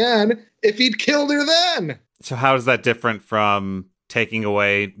kill again, if he'd killed her then. So how is that different from taking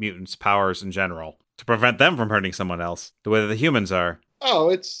away mutants' powers in general to prevent them from hurting someone else, the way that the humans are? Oh,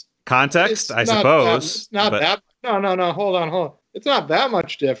 it's... Context, I suppose. No, hold on. It's not that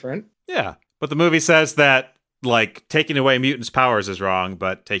much different. Yeah, but the movie says that, like, taking away mutants' powers is wrong,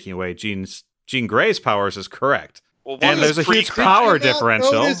 but taking away Jean Grey's powers is correct. Well, and there's a huge power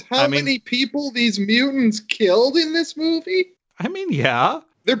differential. Notice how many people these mutants killed in this movie? I mean, yeah.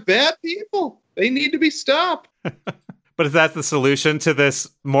 They're bad people. They need to be stopped. But is that the solution to this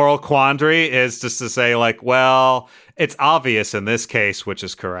moral quandary? Is just to say, like, well, it's obvious in this case, which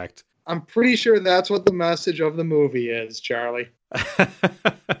is correct. I'm pretty sure that's what the message of the movie is, Charlie.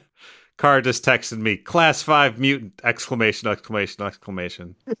 Carr just texted me, Class 5 mutant, !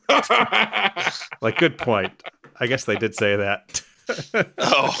 Like, good point. I guess they did say that.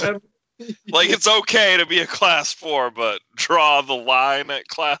 Oh. Like, it's okay to be a Class 4, but draw the line at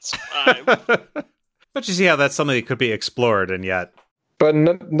Class 5. But you see how that's something that could be explored, and yet... But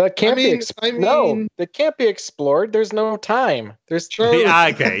that can't no, that can't be explored. There's no time. There's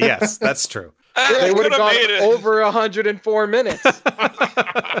okay, yes, that's true. They would have gone over 104 minutes.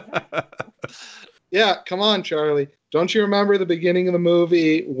 Yeah, come on, Charlie. Don't you remember the beginning of the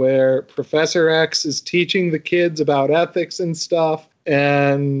movie where Professor X is teaching the kids about ethics and stuff,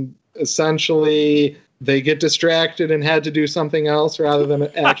 and essentially they get distracted and had to do something else rather than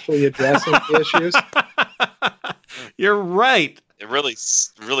actually addressing the issues? You're right. It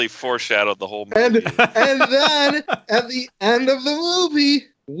really foreshadowed the whole movie. And then at the end of the movie,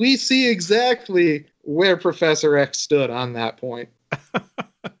 we see exactly where Professor X stood on that point.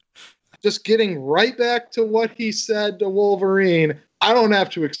 Just getting right back to what he said to Wolverine. I don't have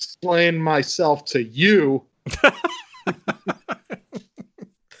to explain myself to you.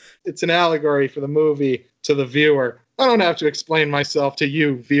 It's an allegory for the movie to the viewer. I don't have to explain myself to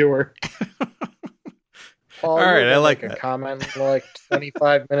you, viewer. All right, I like a comment like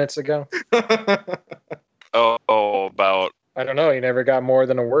 25 minutes ago. About... I don't know. You never got more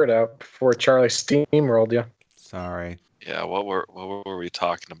than a word out before Charlie steamrolled you. Sorry. Yeah, what were we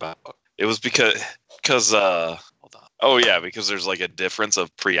talking about? It was because hold Oh yeah, because there's like a difference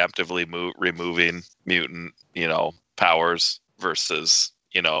of preemptively removing mutant, powers versus,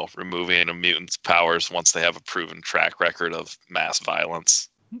 removing a mutant's powers once they have a proven track record of mass violence.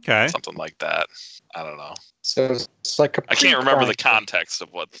 Okay. Something like that. I don't know. So it's like I can't remember the context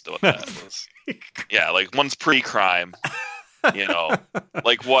of what that was. Yeah, like one's pre-crime.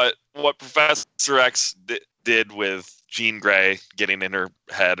 Like what Professor X did with Jean Grey getting in her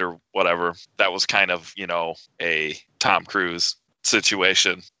head or whatever. That was kind of, a Tom Cruise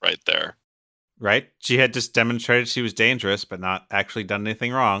situation right there. Right? She had just demonstrated she was dangerous, but not actually done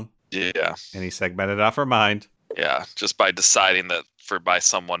anything wrong. Yeah. And he segmented off her mind. Yeah, just by deciding that by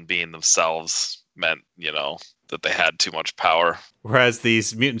someone being themselves meant, that they had too much power. Whereas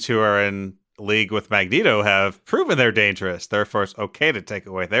these mutants who are in league with Magneto have proven they're dangerous. Therefore, it's okay to take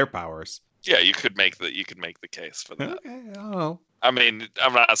away their powers. Yeah, you could make the case for that. Okay, I don't know. I mean,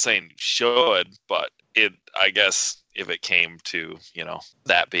 I'm not saying you should, but I guess if it came to,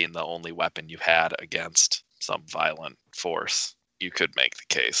 that being the only weapon you had against some violent force, you could make the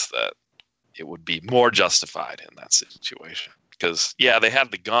case that it would be more justified in that situation. Because, yeah, they had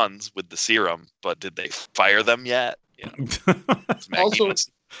the guns with the serum, but did they fire them yet?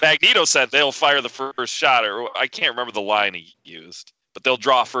 Magneto said they'll fire the first shot, or I can't remember the line he used, but they'll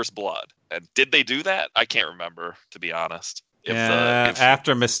draw first blood. And did they do that? I can't remember, to be honest.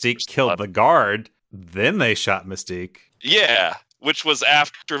 After Mystique killed the guard, then they shot Mystique. Yeah, which was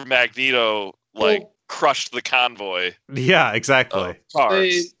after Magneto crushed the convoy. Yeah, exactly.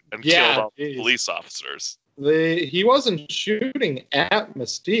 Cars and killed all the police officers. He wasn't shooting at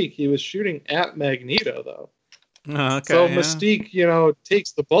Mystique. He was shooting at Magneto, though. Okay, so Mystique,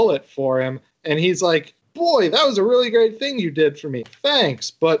 takes the bullet for him, and he's like, boy, that was a really great thing you did for me. Thanks,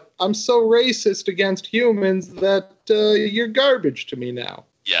 but I'm so racist against humans that you're garbage to me now.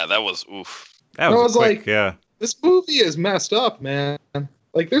 Yeah, that was oof. That was quick, yeah. This movie is messed up, man.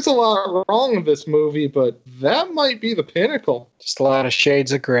 Like, there's a lot wrong with this movie, but that might be the pinnacle. Just a lot of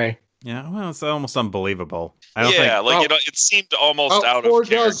shades of gray. Yeah, well, it's almost unbelievable. It seemed almost out of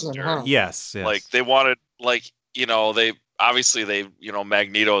character. Huh? Yes. Like, they wanted,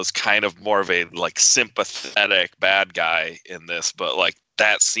 Magneto is kind of more of a, sympathetic bad guy in this, but,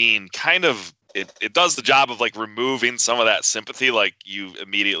 that scene kind of, it does the job of, removing some of that sympathy. Like, you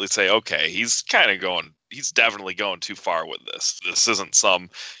immediately say, okay, he's definitely going too far with this. This isn't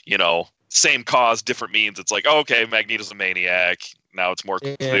some, same cause, different means. It's like, okay, Magneto's a maniac. Now it's more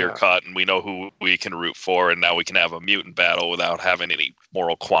clear cut, and we know who we can root for, and now we can have a mutant battle without having any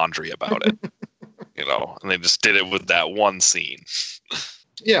moral quandary about it. And they just did it with that one scene.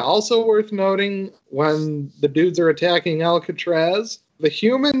 Yeah, also worth noting, when the dudes are attacking Alcatraz, the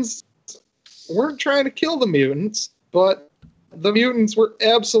humans weren't trying to kill the mutants, but the mutants were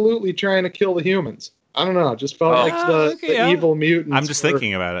absolutely trying to kill the humans. I don't know, it just felt like the evil mutants. I'm just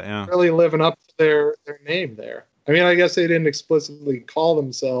thinking about it, yeah. Really living up to their name there. I mean, I guess they didn't explicitly call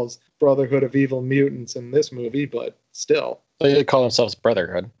themselves Brotherhood of Evil Mutants in this movie, but still. They call themselves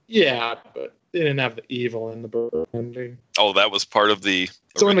Brotherhood. Yeah, but they didn't have the evil in the branding. Oh, that was part of the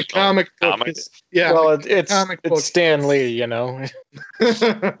So in the comics. Yeah. Well, it's Stan Lee,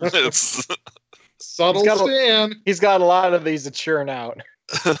 It's subtle Stan. He's got a lot of these to churn out.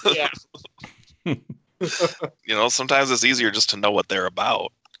 Yeah. Sometimes it's easier just to know what they're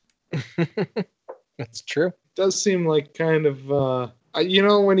about. That's true. It does seem like kind of,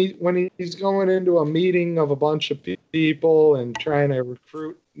 when he's going into a meeting of a bunch of people and trying to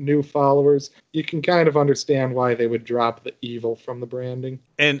recruit new followers, you can kind of understand why they would drop the evil from the branding.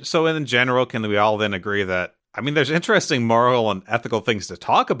 And so in general, can we all then agree that, there's interesting moral and ethical things to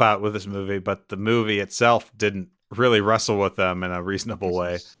talk about with this movie, but the movie itself didn't really wrestle with them in a reasonable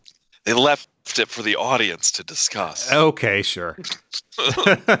way? They left it for the audience to discuss. Okay, sure.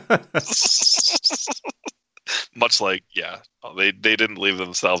 Much like, they didn't leave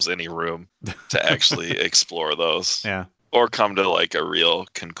themselves any room to actually explore those. Yeah. Or come to a real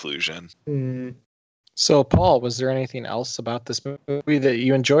conclusion. Mm. So, Paul, was there anything else about this movie that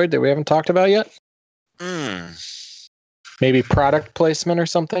you enjoyed that we haven't talked about yet? Maybe product placement or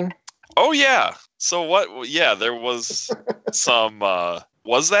something? Oh, yeah. So what? Yeah, there was some...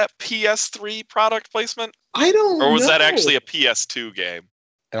 was that PS3 product placement? I don't know. Or was that actually a PS2 game?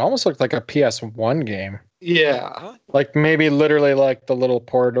 It almost looked like a PS1 game. Yeah. Like maybe literally like the little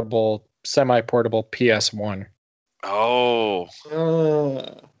portable, semi-portable PS1. Oh.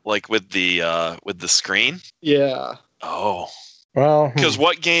 Like with the screen? Yeah. Oh. Well, because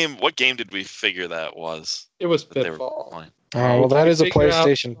what game did we figure that was? It was Pitfall. Oh, well, that is a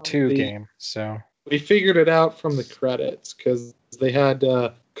PlayStation 2 game, so. We figured it out from the credits, because they had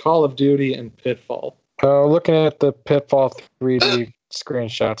Call of Duty and Pitfall. Looking at the Pitfall 3D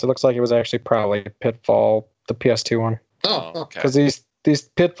screenshots, it looks like it was actually probably Pitfall, the PS2 one. Oh, okay. Because these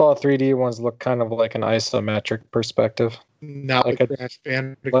Pitfall 3D ones look kind of like an isometric perspective. Not like Crash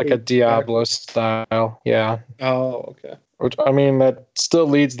Bandicoot. Like a Diablo style, yeah. Oh, okay. Which, I mean, that still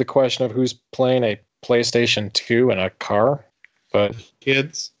leads the question of who's playing a PlayStation 2 in a car. But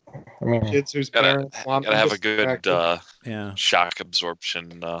kids. I mean, kids whose Gotta parents want them have a good Yeah. shock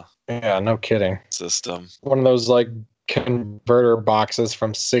absorption yeah, no kidding. system. One of those like converter boxes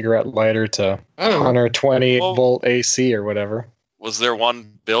from cigarette lighter to I don't know. 120 volt AC or whatever. Was there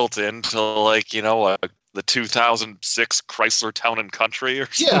one built into like the 2006 Chrysler Town and Country or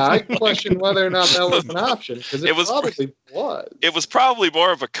something? Yeah, I question whether or not that was an option because it probably was. It was probably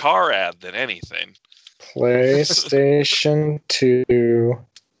more of a car ad than anything. PlayStation 2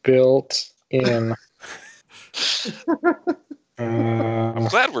 built in. I'm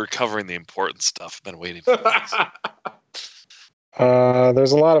glad we're covering the important stuff. I've been waiting for this.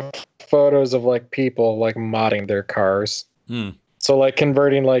 There's a lot of photos of like people like modding their cars. So like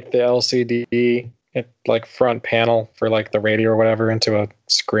converting like the LCD like front panel for like the radio or whatever into a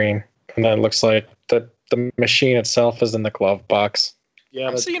screen, and then it looks like the machine itself is in the glove box. Yeah,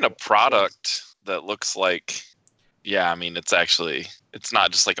 I'm seeing a product that looks like, I mean, it's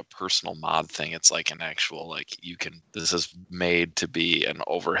not just like a personal mod thing. It's like an actual, like this is made to be an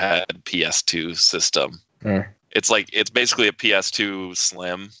overhead PS2 system. It's basically a PS2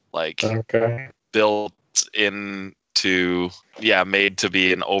 Slim, like built into, made to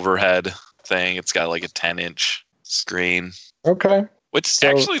be an overhead thing. It's got like a 10-inch screen. Okay. Which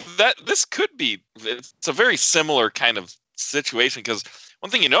this could be, it's a very similar kind of situation, because one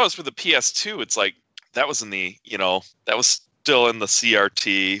thing you notice with the PS2, it's like that was that was still in the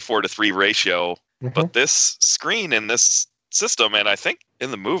CRT 4:3 ratio, but this screen in this system, and I think in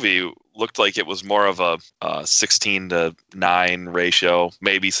the movie, looked like it was more of a 16:9 ratio,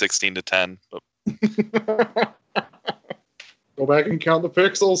 maybe 16:10. But go back and count the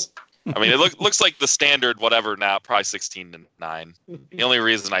pixels. I mean, it looks like the standard whatever now, probably 16:9. The only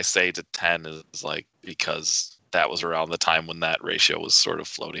reason I say to 10 is like because that was around the time when that ratio was sort of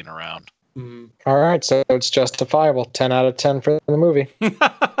floating around. All right, so it's justifiable. 10 out of 10 for the movie.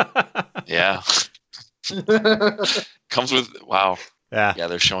 Yeah. Comes with, wow. Yeah. Yeah,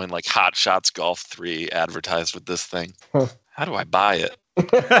 they're showing like Hot Shots Golf 3 advertised with this thing. How do I buy it?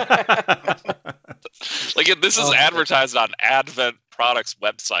 Like this is advertised on Advent Products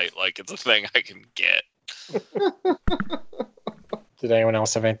website. Like it's a thing I can get. Did anyone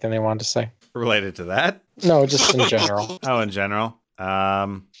else have anything they wanted to say? Related to that? No, just in general. Oh, in general.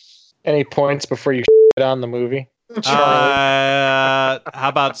 Any points before you shit on the movie? How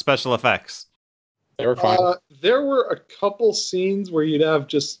about special effects? They were fine. There were a couple scenes where you'd have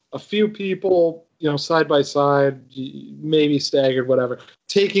just a few people, side by side, maybe staggered, whatever,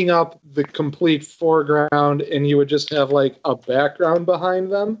 taking up the complete foreground, and you would just have like a background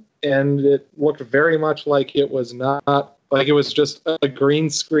behind them, and it looked very much like it was not. Like it was just a green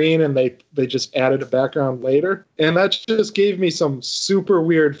screen, and they just added a background later. And that just gave me some super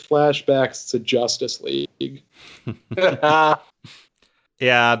weird flashbacks to Justice League. Yeah,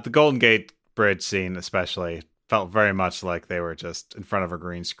 the Golden Gate Bridge scene especially felt very much like they were just in front of a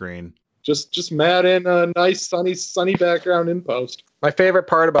green screen. Just mad in a nice sunny background in post. My favorite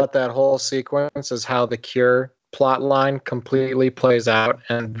part about that whole sequence is how the Cure plot line completely plays out,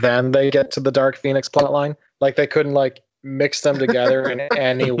 and then they get to the Dark Phoenix plot line. Like they couldn't mix them together in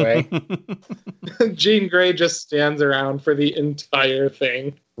any way. Jean Grey just stands around for the entire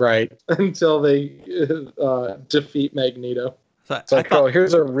thing. Right. Until they defeat Magneto. It's like,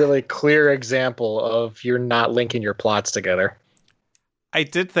 here's a really clear example of you're not linking your plots together. I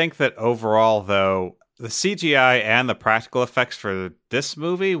did think that overall, though, the CGI and the practical effects for this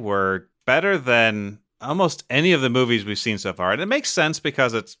movie were better than almost any of the movies we've seen so far. And it makes sense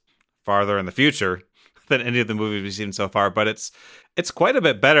because it's farther in the future than any of the movies we've seen so far, but it's quite a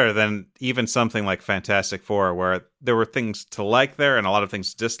bit better than even something like Fantastic Four, where there were things to like there and a lot of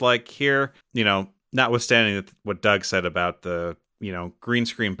things to dislike here. Notwithstanding what Doug said about the green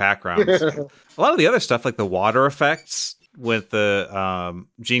screen backgrounds, a lot of the other stuff like the water effects with the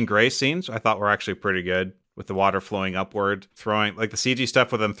Jean Grey scenes, I thought were actually pretty good, with the water flowing upward, throwing like the CG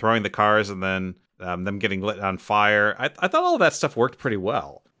stuff with them throwing the cars and then them getting lit on fire. I thought all of that stuff worked pretty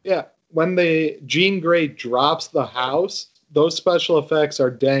well. Yeah. When Jean Grey drops the house, those special effects are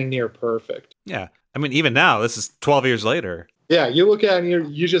dang near perfect. Yeah. I mean, even now, this is 12 years later. Yeah, you look at it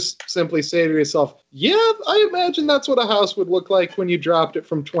and you just simply say to yourself, yeah, I imagine that's what a house would look like when you dropped it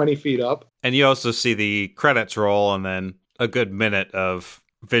from 20 feet up. And you also see the credits roll and then a good minute of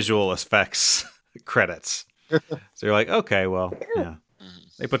visual effects credits. So you're like, okay, well, yeah.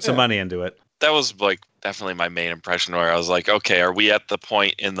 They put some money into it. That was like definitely my main impression where I was like, okay, are we at the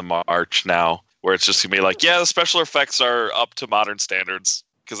point in the March now where it's just going to be like, yeah, the special effects are up to modern standards?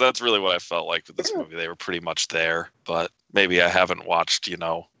 Because that's really what I felt like with this movie. They were pretty much there, but maybe I haven't watched,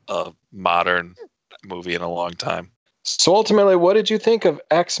 a modern movie in a long time. So ultimately, what did you think of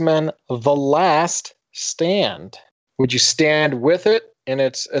X-Men The Last Stand? Would you stand with it in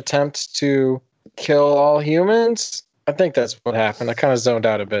its attempt to kill all humans? I think that's what happened. I kind of zoned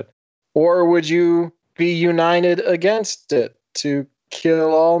out a bit. Or would you be united against it to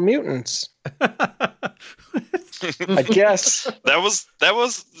kill all mutants? I guess that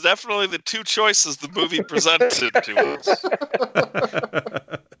was definitely the two choices the movie presented to us.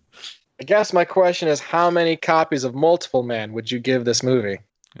 I guess my question is, how many copies of Multiple Man would you give this movie?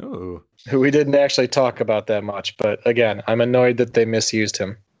 Ooh. We didn't actually talk about that much, but again, I'm annoyed that they misused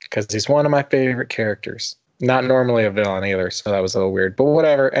him because he's one of my favorite characters. Not normally a villain either, so that was a little weird. But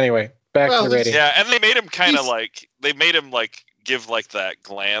whatever. Anyway, back to the rating. Yeah, and they made him kind of give like that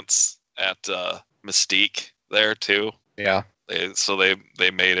glance at Mystique there too. Yeah.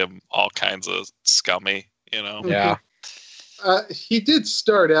 They made him all kinds of scummy, Yeah. He did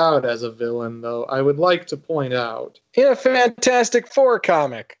start out as a villain, though, I would like to point out. In a Fantastic Four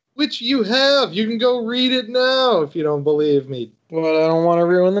comic. Which you have. You can go read it now if you don't believe me. Well, I don't want to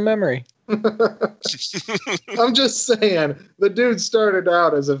ruin the memory. I'm just saying, the dude started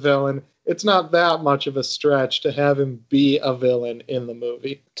out as a villain. It's not that much of a stretch to have him be a villain in the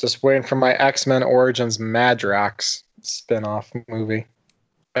movie. Just waiting for my X-Men Origins Madrox spin-off movie.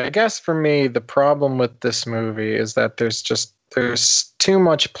 I guess for me, the problem with this movie is that there's too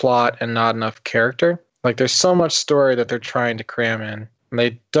much plot and not enough character. Like, there's so much story that they're trying to cram in. And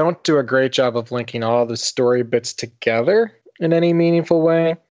they don't do a great job of linking all the story bits together in any meaningful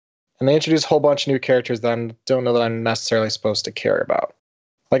way. And they introduce a whole bunch of new characters that I don't know that I'm necessarily supposed to care about.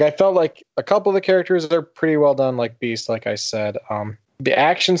 Like, I felt like a couple of the characters are pretty well done, like Beast, like I said. The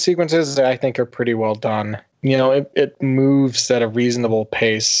action sequences, I think, are pretty well done. It moves at a reasonable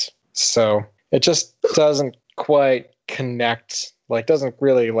pace. So it just doesn't quite connect. Like, doesn't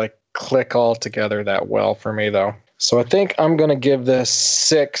really, click all together that well for me, though. So I think I'm going to give this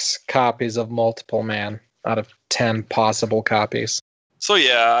 6 copies of Multiple Man out of 10 possible copies. So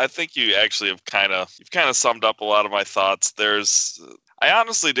yeah, I think you actually have kind of summed up a lot of my thoughts. I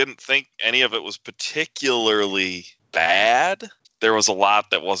honestly didn't think any of it was particularly bad. There was a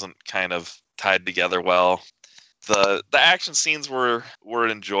lot that wasn't kind of tied together well. The action scenes were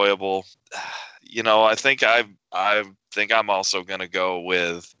enjoyable. I think I'm also gonna go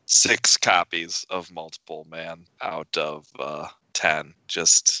with 6 copies of Multiple Man out of 10,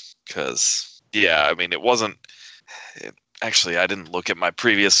 just because. Yeah, I mean, it wasn't. Actually, I didn't look at my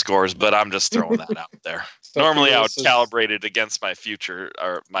previous scores, but I'm just throwing that out there. Normally, I would calibrate it against my future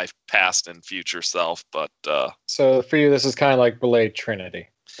or my past and future self, but so for you, this is kind of like Blade Trinity,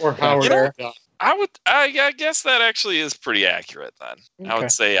 or Howard. I guess that actually is pretty accurate. Then okay. I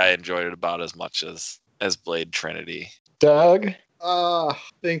would say I enjoyed it about as much as Blade Trinity. Doug,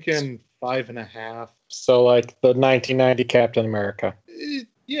 thinking 5.5. So like the 1990 Captain America.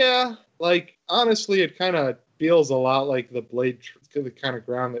 Yeah, like honestly, it kind of feels a lot like the kind of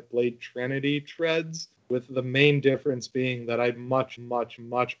ground that Blade Trinity treads, with the main difference being that I much, much,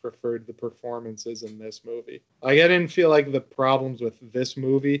 much preferred the performances in this movie. Like, I didn't feel like the problems with this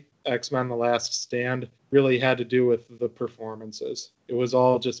movie, X-Men The Last Stand, really had to do with the performances. It was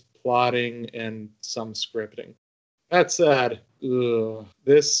all just plotting and some scripting. That said,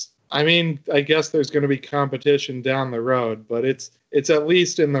 I guess there's going to be competition down the road, but it's at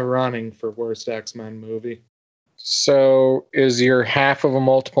least in the running for worst X-Men movie. So is your half of a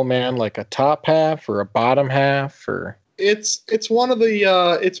Multiple Man like a top half or a bottom half, or? It's one of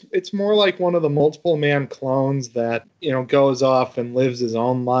the it's more like one of the Multiple Man clones that goes off and lives his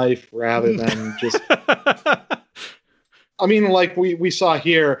own life rather than just. I mean, like we saw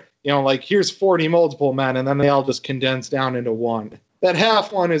here, here's 40 Multiple Men, and then they all just condense down into one. That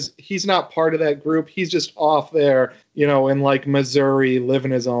half one he's not part of that group. He's just off there, in like Missouri,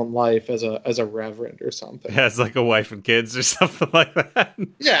 living his own life as a reverend or something. Has like a wife and kids or something like that.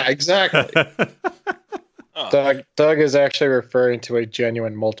 Yeah, exactly. Doug is actually referring to a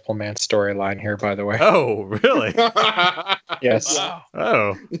genuine Multiple Man storyline here, by the way. Oh, really? Yes. Wow.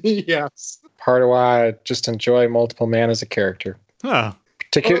 Oh. Yes. Part of why I just enjoy Multiple Man as a character. Huh.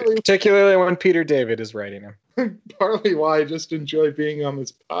 Particularly when Peter David is writing him. partly why I just enjoy being on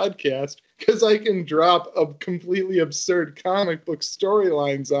this podcast, because I can drop a completely absurd comic book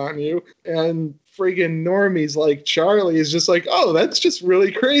storylines on you, and friggin' normies like Charlie is just like, oh, that's just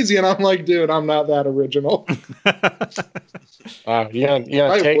really crazy. And I'm like, dude, I'm not that original. You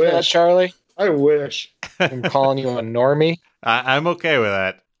gonna take that, Charlie? I wish. I'm calling you a normie. I'm okay with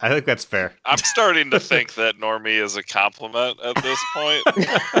that. I think that's fair. I'm starting to think that normie is a compliment at this point.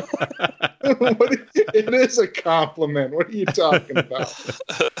 It is a compliment. What are you talking about?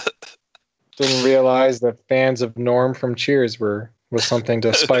 Didn't realize that fans of Norm from Cheers was something to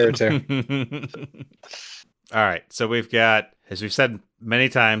aspire to. All right. So we've got, as we've said many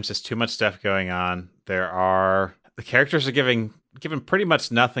times, just too much stuff going on. The characters are given pretty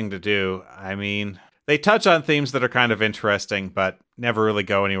much nothing to do. I mean, they touch on themes that are kind of interesting, but never really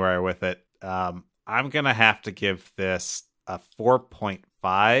go anywhere with it. I'm going to have to give this a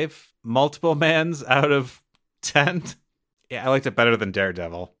 4.5 multiple mans out of 10. Yeah, I liked it better than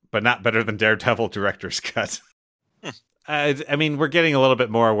Daredevil, but not better than Daredevil director's cut. I mean, we're getting a little bit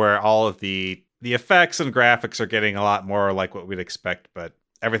more where all of the effects and graphics are getting a lot more like what we'd expect, but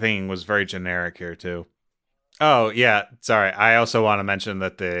everything was very generic here too. Oh, yeah, sorry. I also want to mention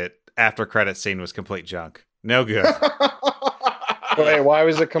that the after credit scene was complete junk. No good. Wait, why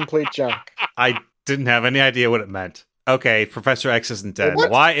was it complete junk? I didn't have any idea what it meant. Okay, Professor X isn't dead.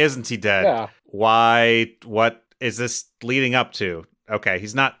 What? Why isn't he dead? Yeah. Why? What is this leading up to? Okay,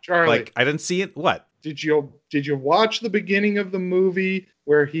 he's not. Charlie. Like, I didn't see it. What? Did you watch the beginning of the movie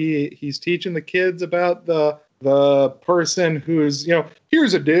where he's teaching the kids about the person who's,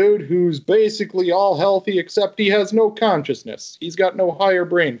 here's a dude who's basically all healthy except he has no consciousness. He's got no higher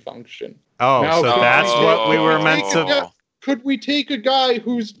brain function. Oh, Now, so that's what we were meant to. Could we take a guy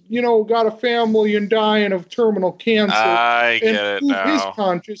who's, got a family and dying of terminal cancer I get and it move now. his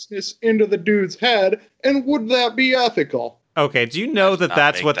consciousness into the dude's head? And would that be ethical? Okay, do you know Does not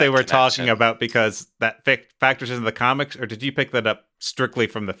that's make what they that were connection. talking about because that factors into the comics, or did you pick that up strictly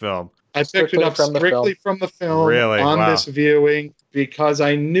from the film? I picked Strictly it up from the strictly film. from the film Really? on Wow. this viewing because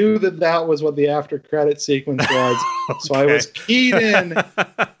I knew that was what the after credit sequence was. So I was keyed in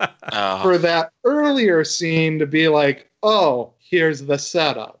for that earlier scene to be like, oh, here's the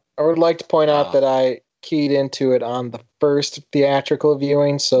setup. I would like to point out that I keyed into it on the first theatrical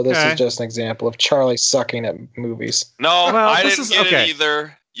viewing, so this Okay. is just an example of Charlie sucking at movies. No, Well, I this didn't is- get okay. it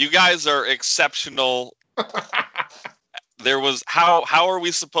either. You guys are exceptional. There was how are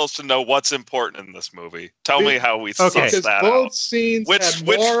we supposed to know what's important in this movie? Tell me how we suss Because that both out. scenes Which had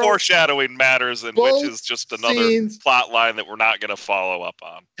which moral, foreshadowing matters and which both is just another scenes plot line that we're not going to follow up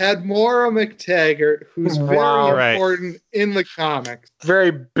on. had Maura McTaggart, who's very Wow. Right. important in the comics.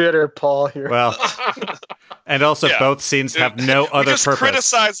 Very bitter, Paul, here. Well, and also Yeah. both scenes have no We other just purpose,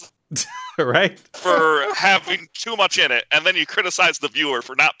 criticize right? for having too much in it, and then you criticize the viewer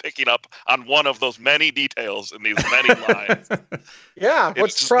for not picking up on one of those many details in these many lines. Yeah,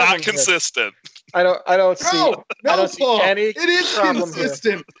 what's It's the problem not here? consistent. I don't see. No, I don't see Paul. any It is problem here.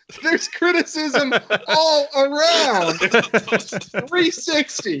 consistent. There's criticism all around.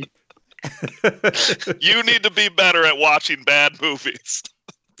 360. You need to be better at watching bad movies.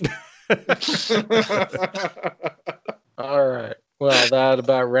 All right. Well, that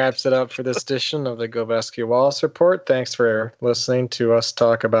about wraps it up for this edition of the Gobeski Wallace Report. Thanks for listening to us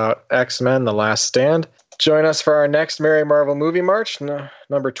talk about X-Men: The Last Stand. Join us for our next Merry Marvel Movie March,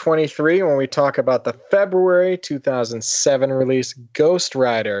 number 23, when we talk about the February 2007 release Ghost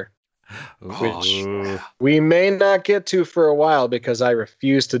Rider. Oh, Ooh. We may not get to for a while because I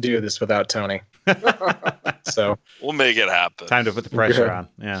refuse to do this without Tony. So, We'll make it happen. Time to put the pressure Good. on.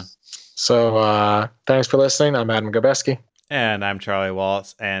 Yeah. thanks for listening. I'm Adam Gobeski. And I'm Charlie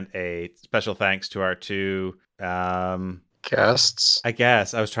Wallace, and a special thanks to our two. Guests. I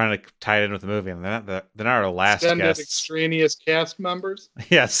guess I was trying to tie it in with the movie, and they're not our last Extended guests. extraneous cast members.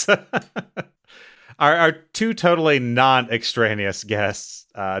 Yes. Our two totally non-extraneous guests,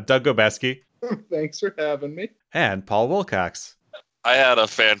 Doug Gobeski Thanks for having me. and Paul Wilcox. I had a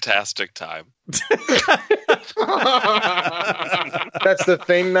fantastic time. That's the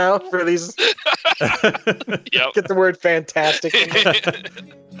thing now for these. Yep. Get the word fantastic.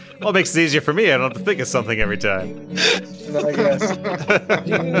 Well, it makes it easier for me. I don't have to think of something every time. I guess.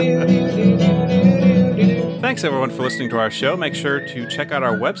 Thanks, everyone, for listening to our show. Make sure to check out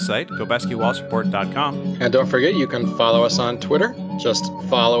our website, GobeskiWallsReport.com. And don't forget, you can follow us on Twitter. Just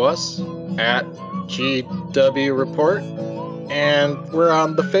follow us at GW Report. And we're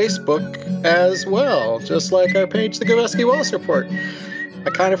on the Facebook as well, just like our page, the Gobeski Wallace Report. I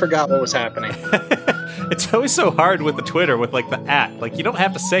kind of forgot what was happening. It's always so hard with the Twitter with like the @ like you don't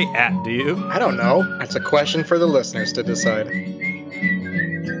have to say @ do you? I don't know. That's a question for the listeners to decide.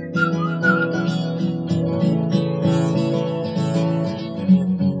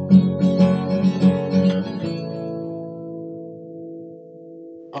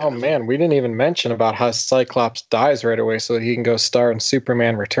 Oh man, we didn't even mention about how Cyclops dies right away so he can go star in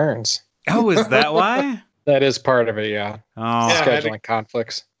Superman Returns. Oh, is that why? That is part of it, yeah. Oh, Yeah. Scheduling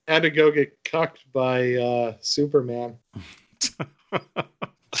conflicts. Had to go get cucked by Superman.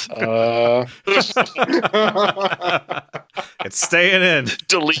 it's staying in.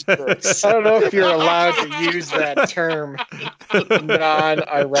 Delete this. I don't know if you're allowed to use that term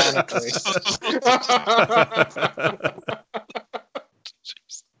non-ironically.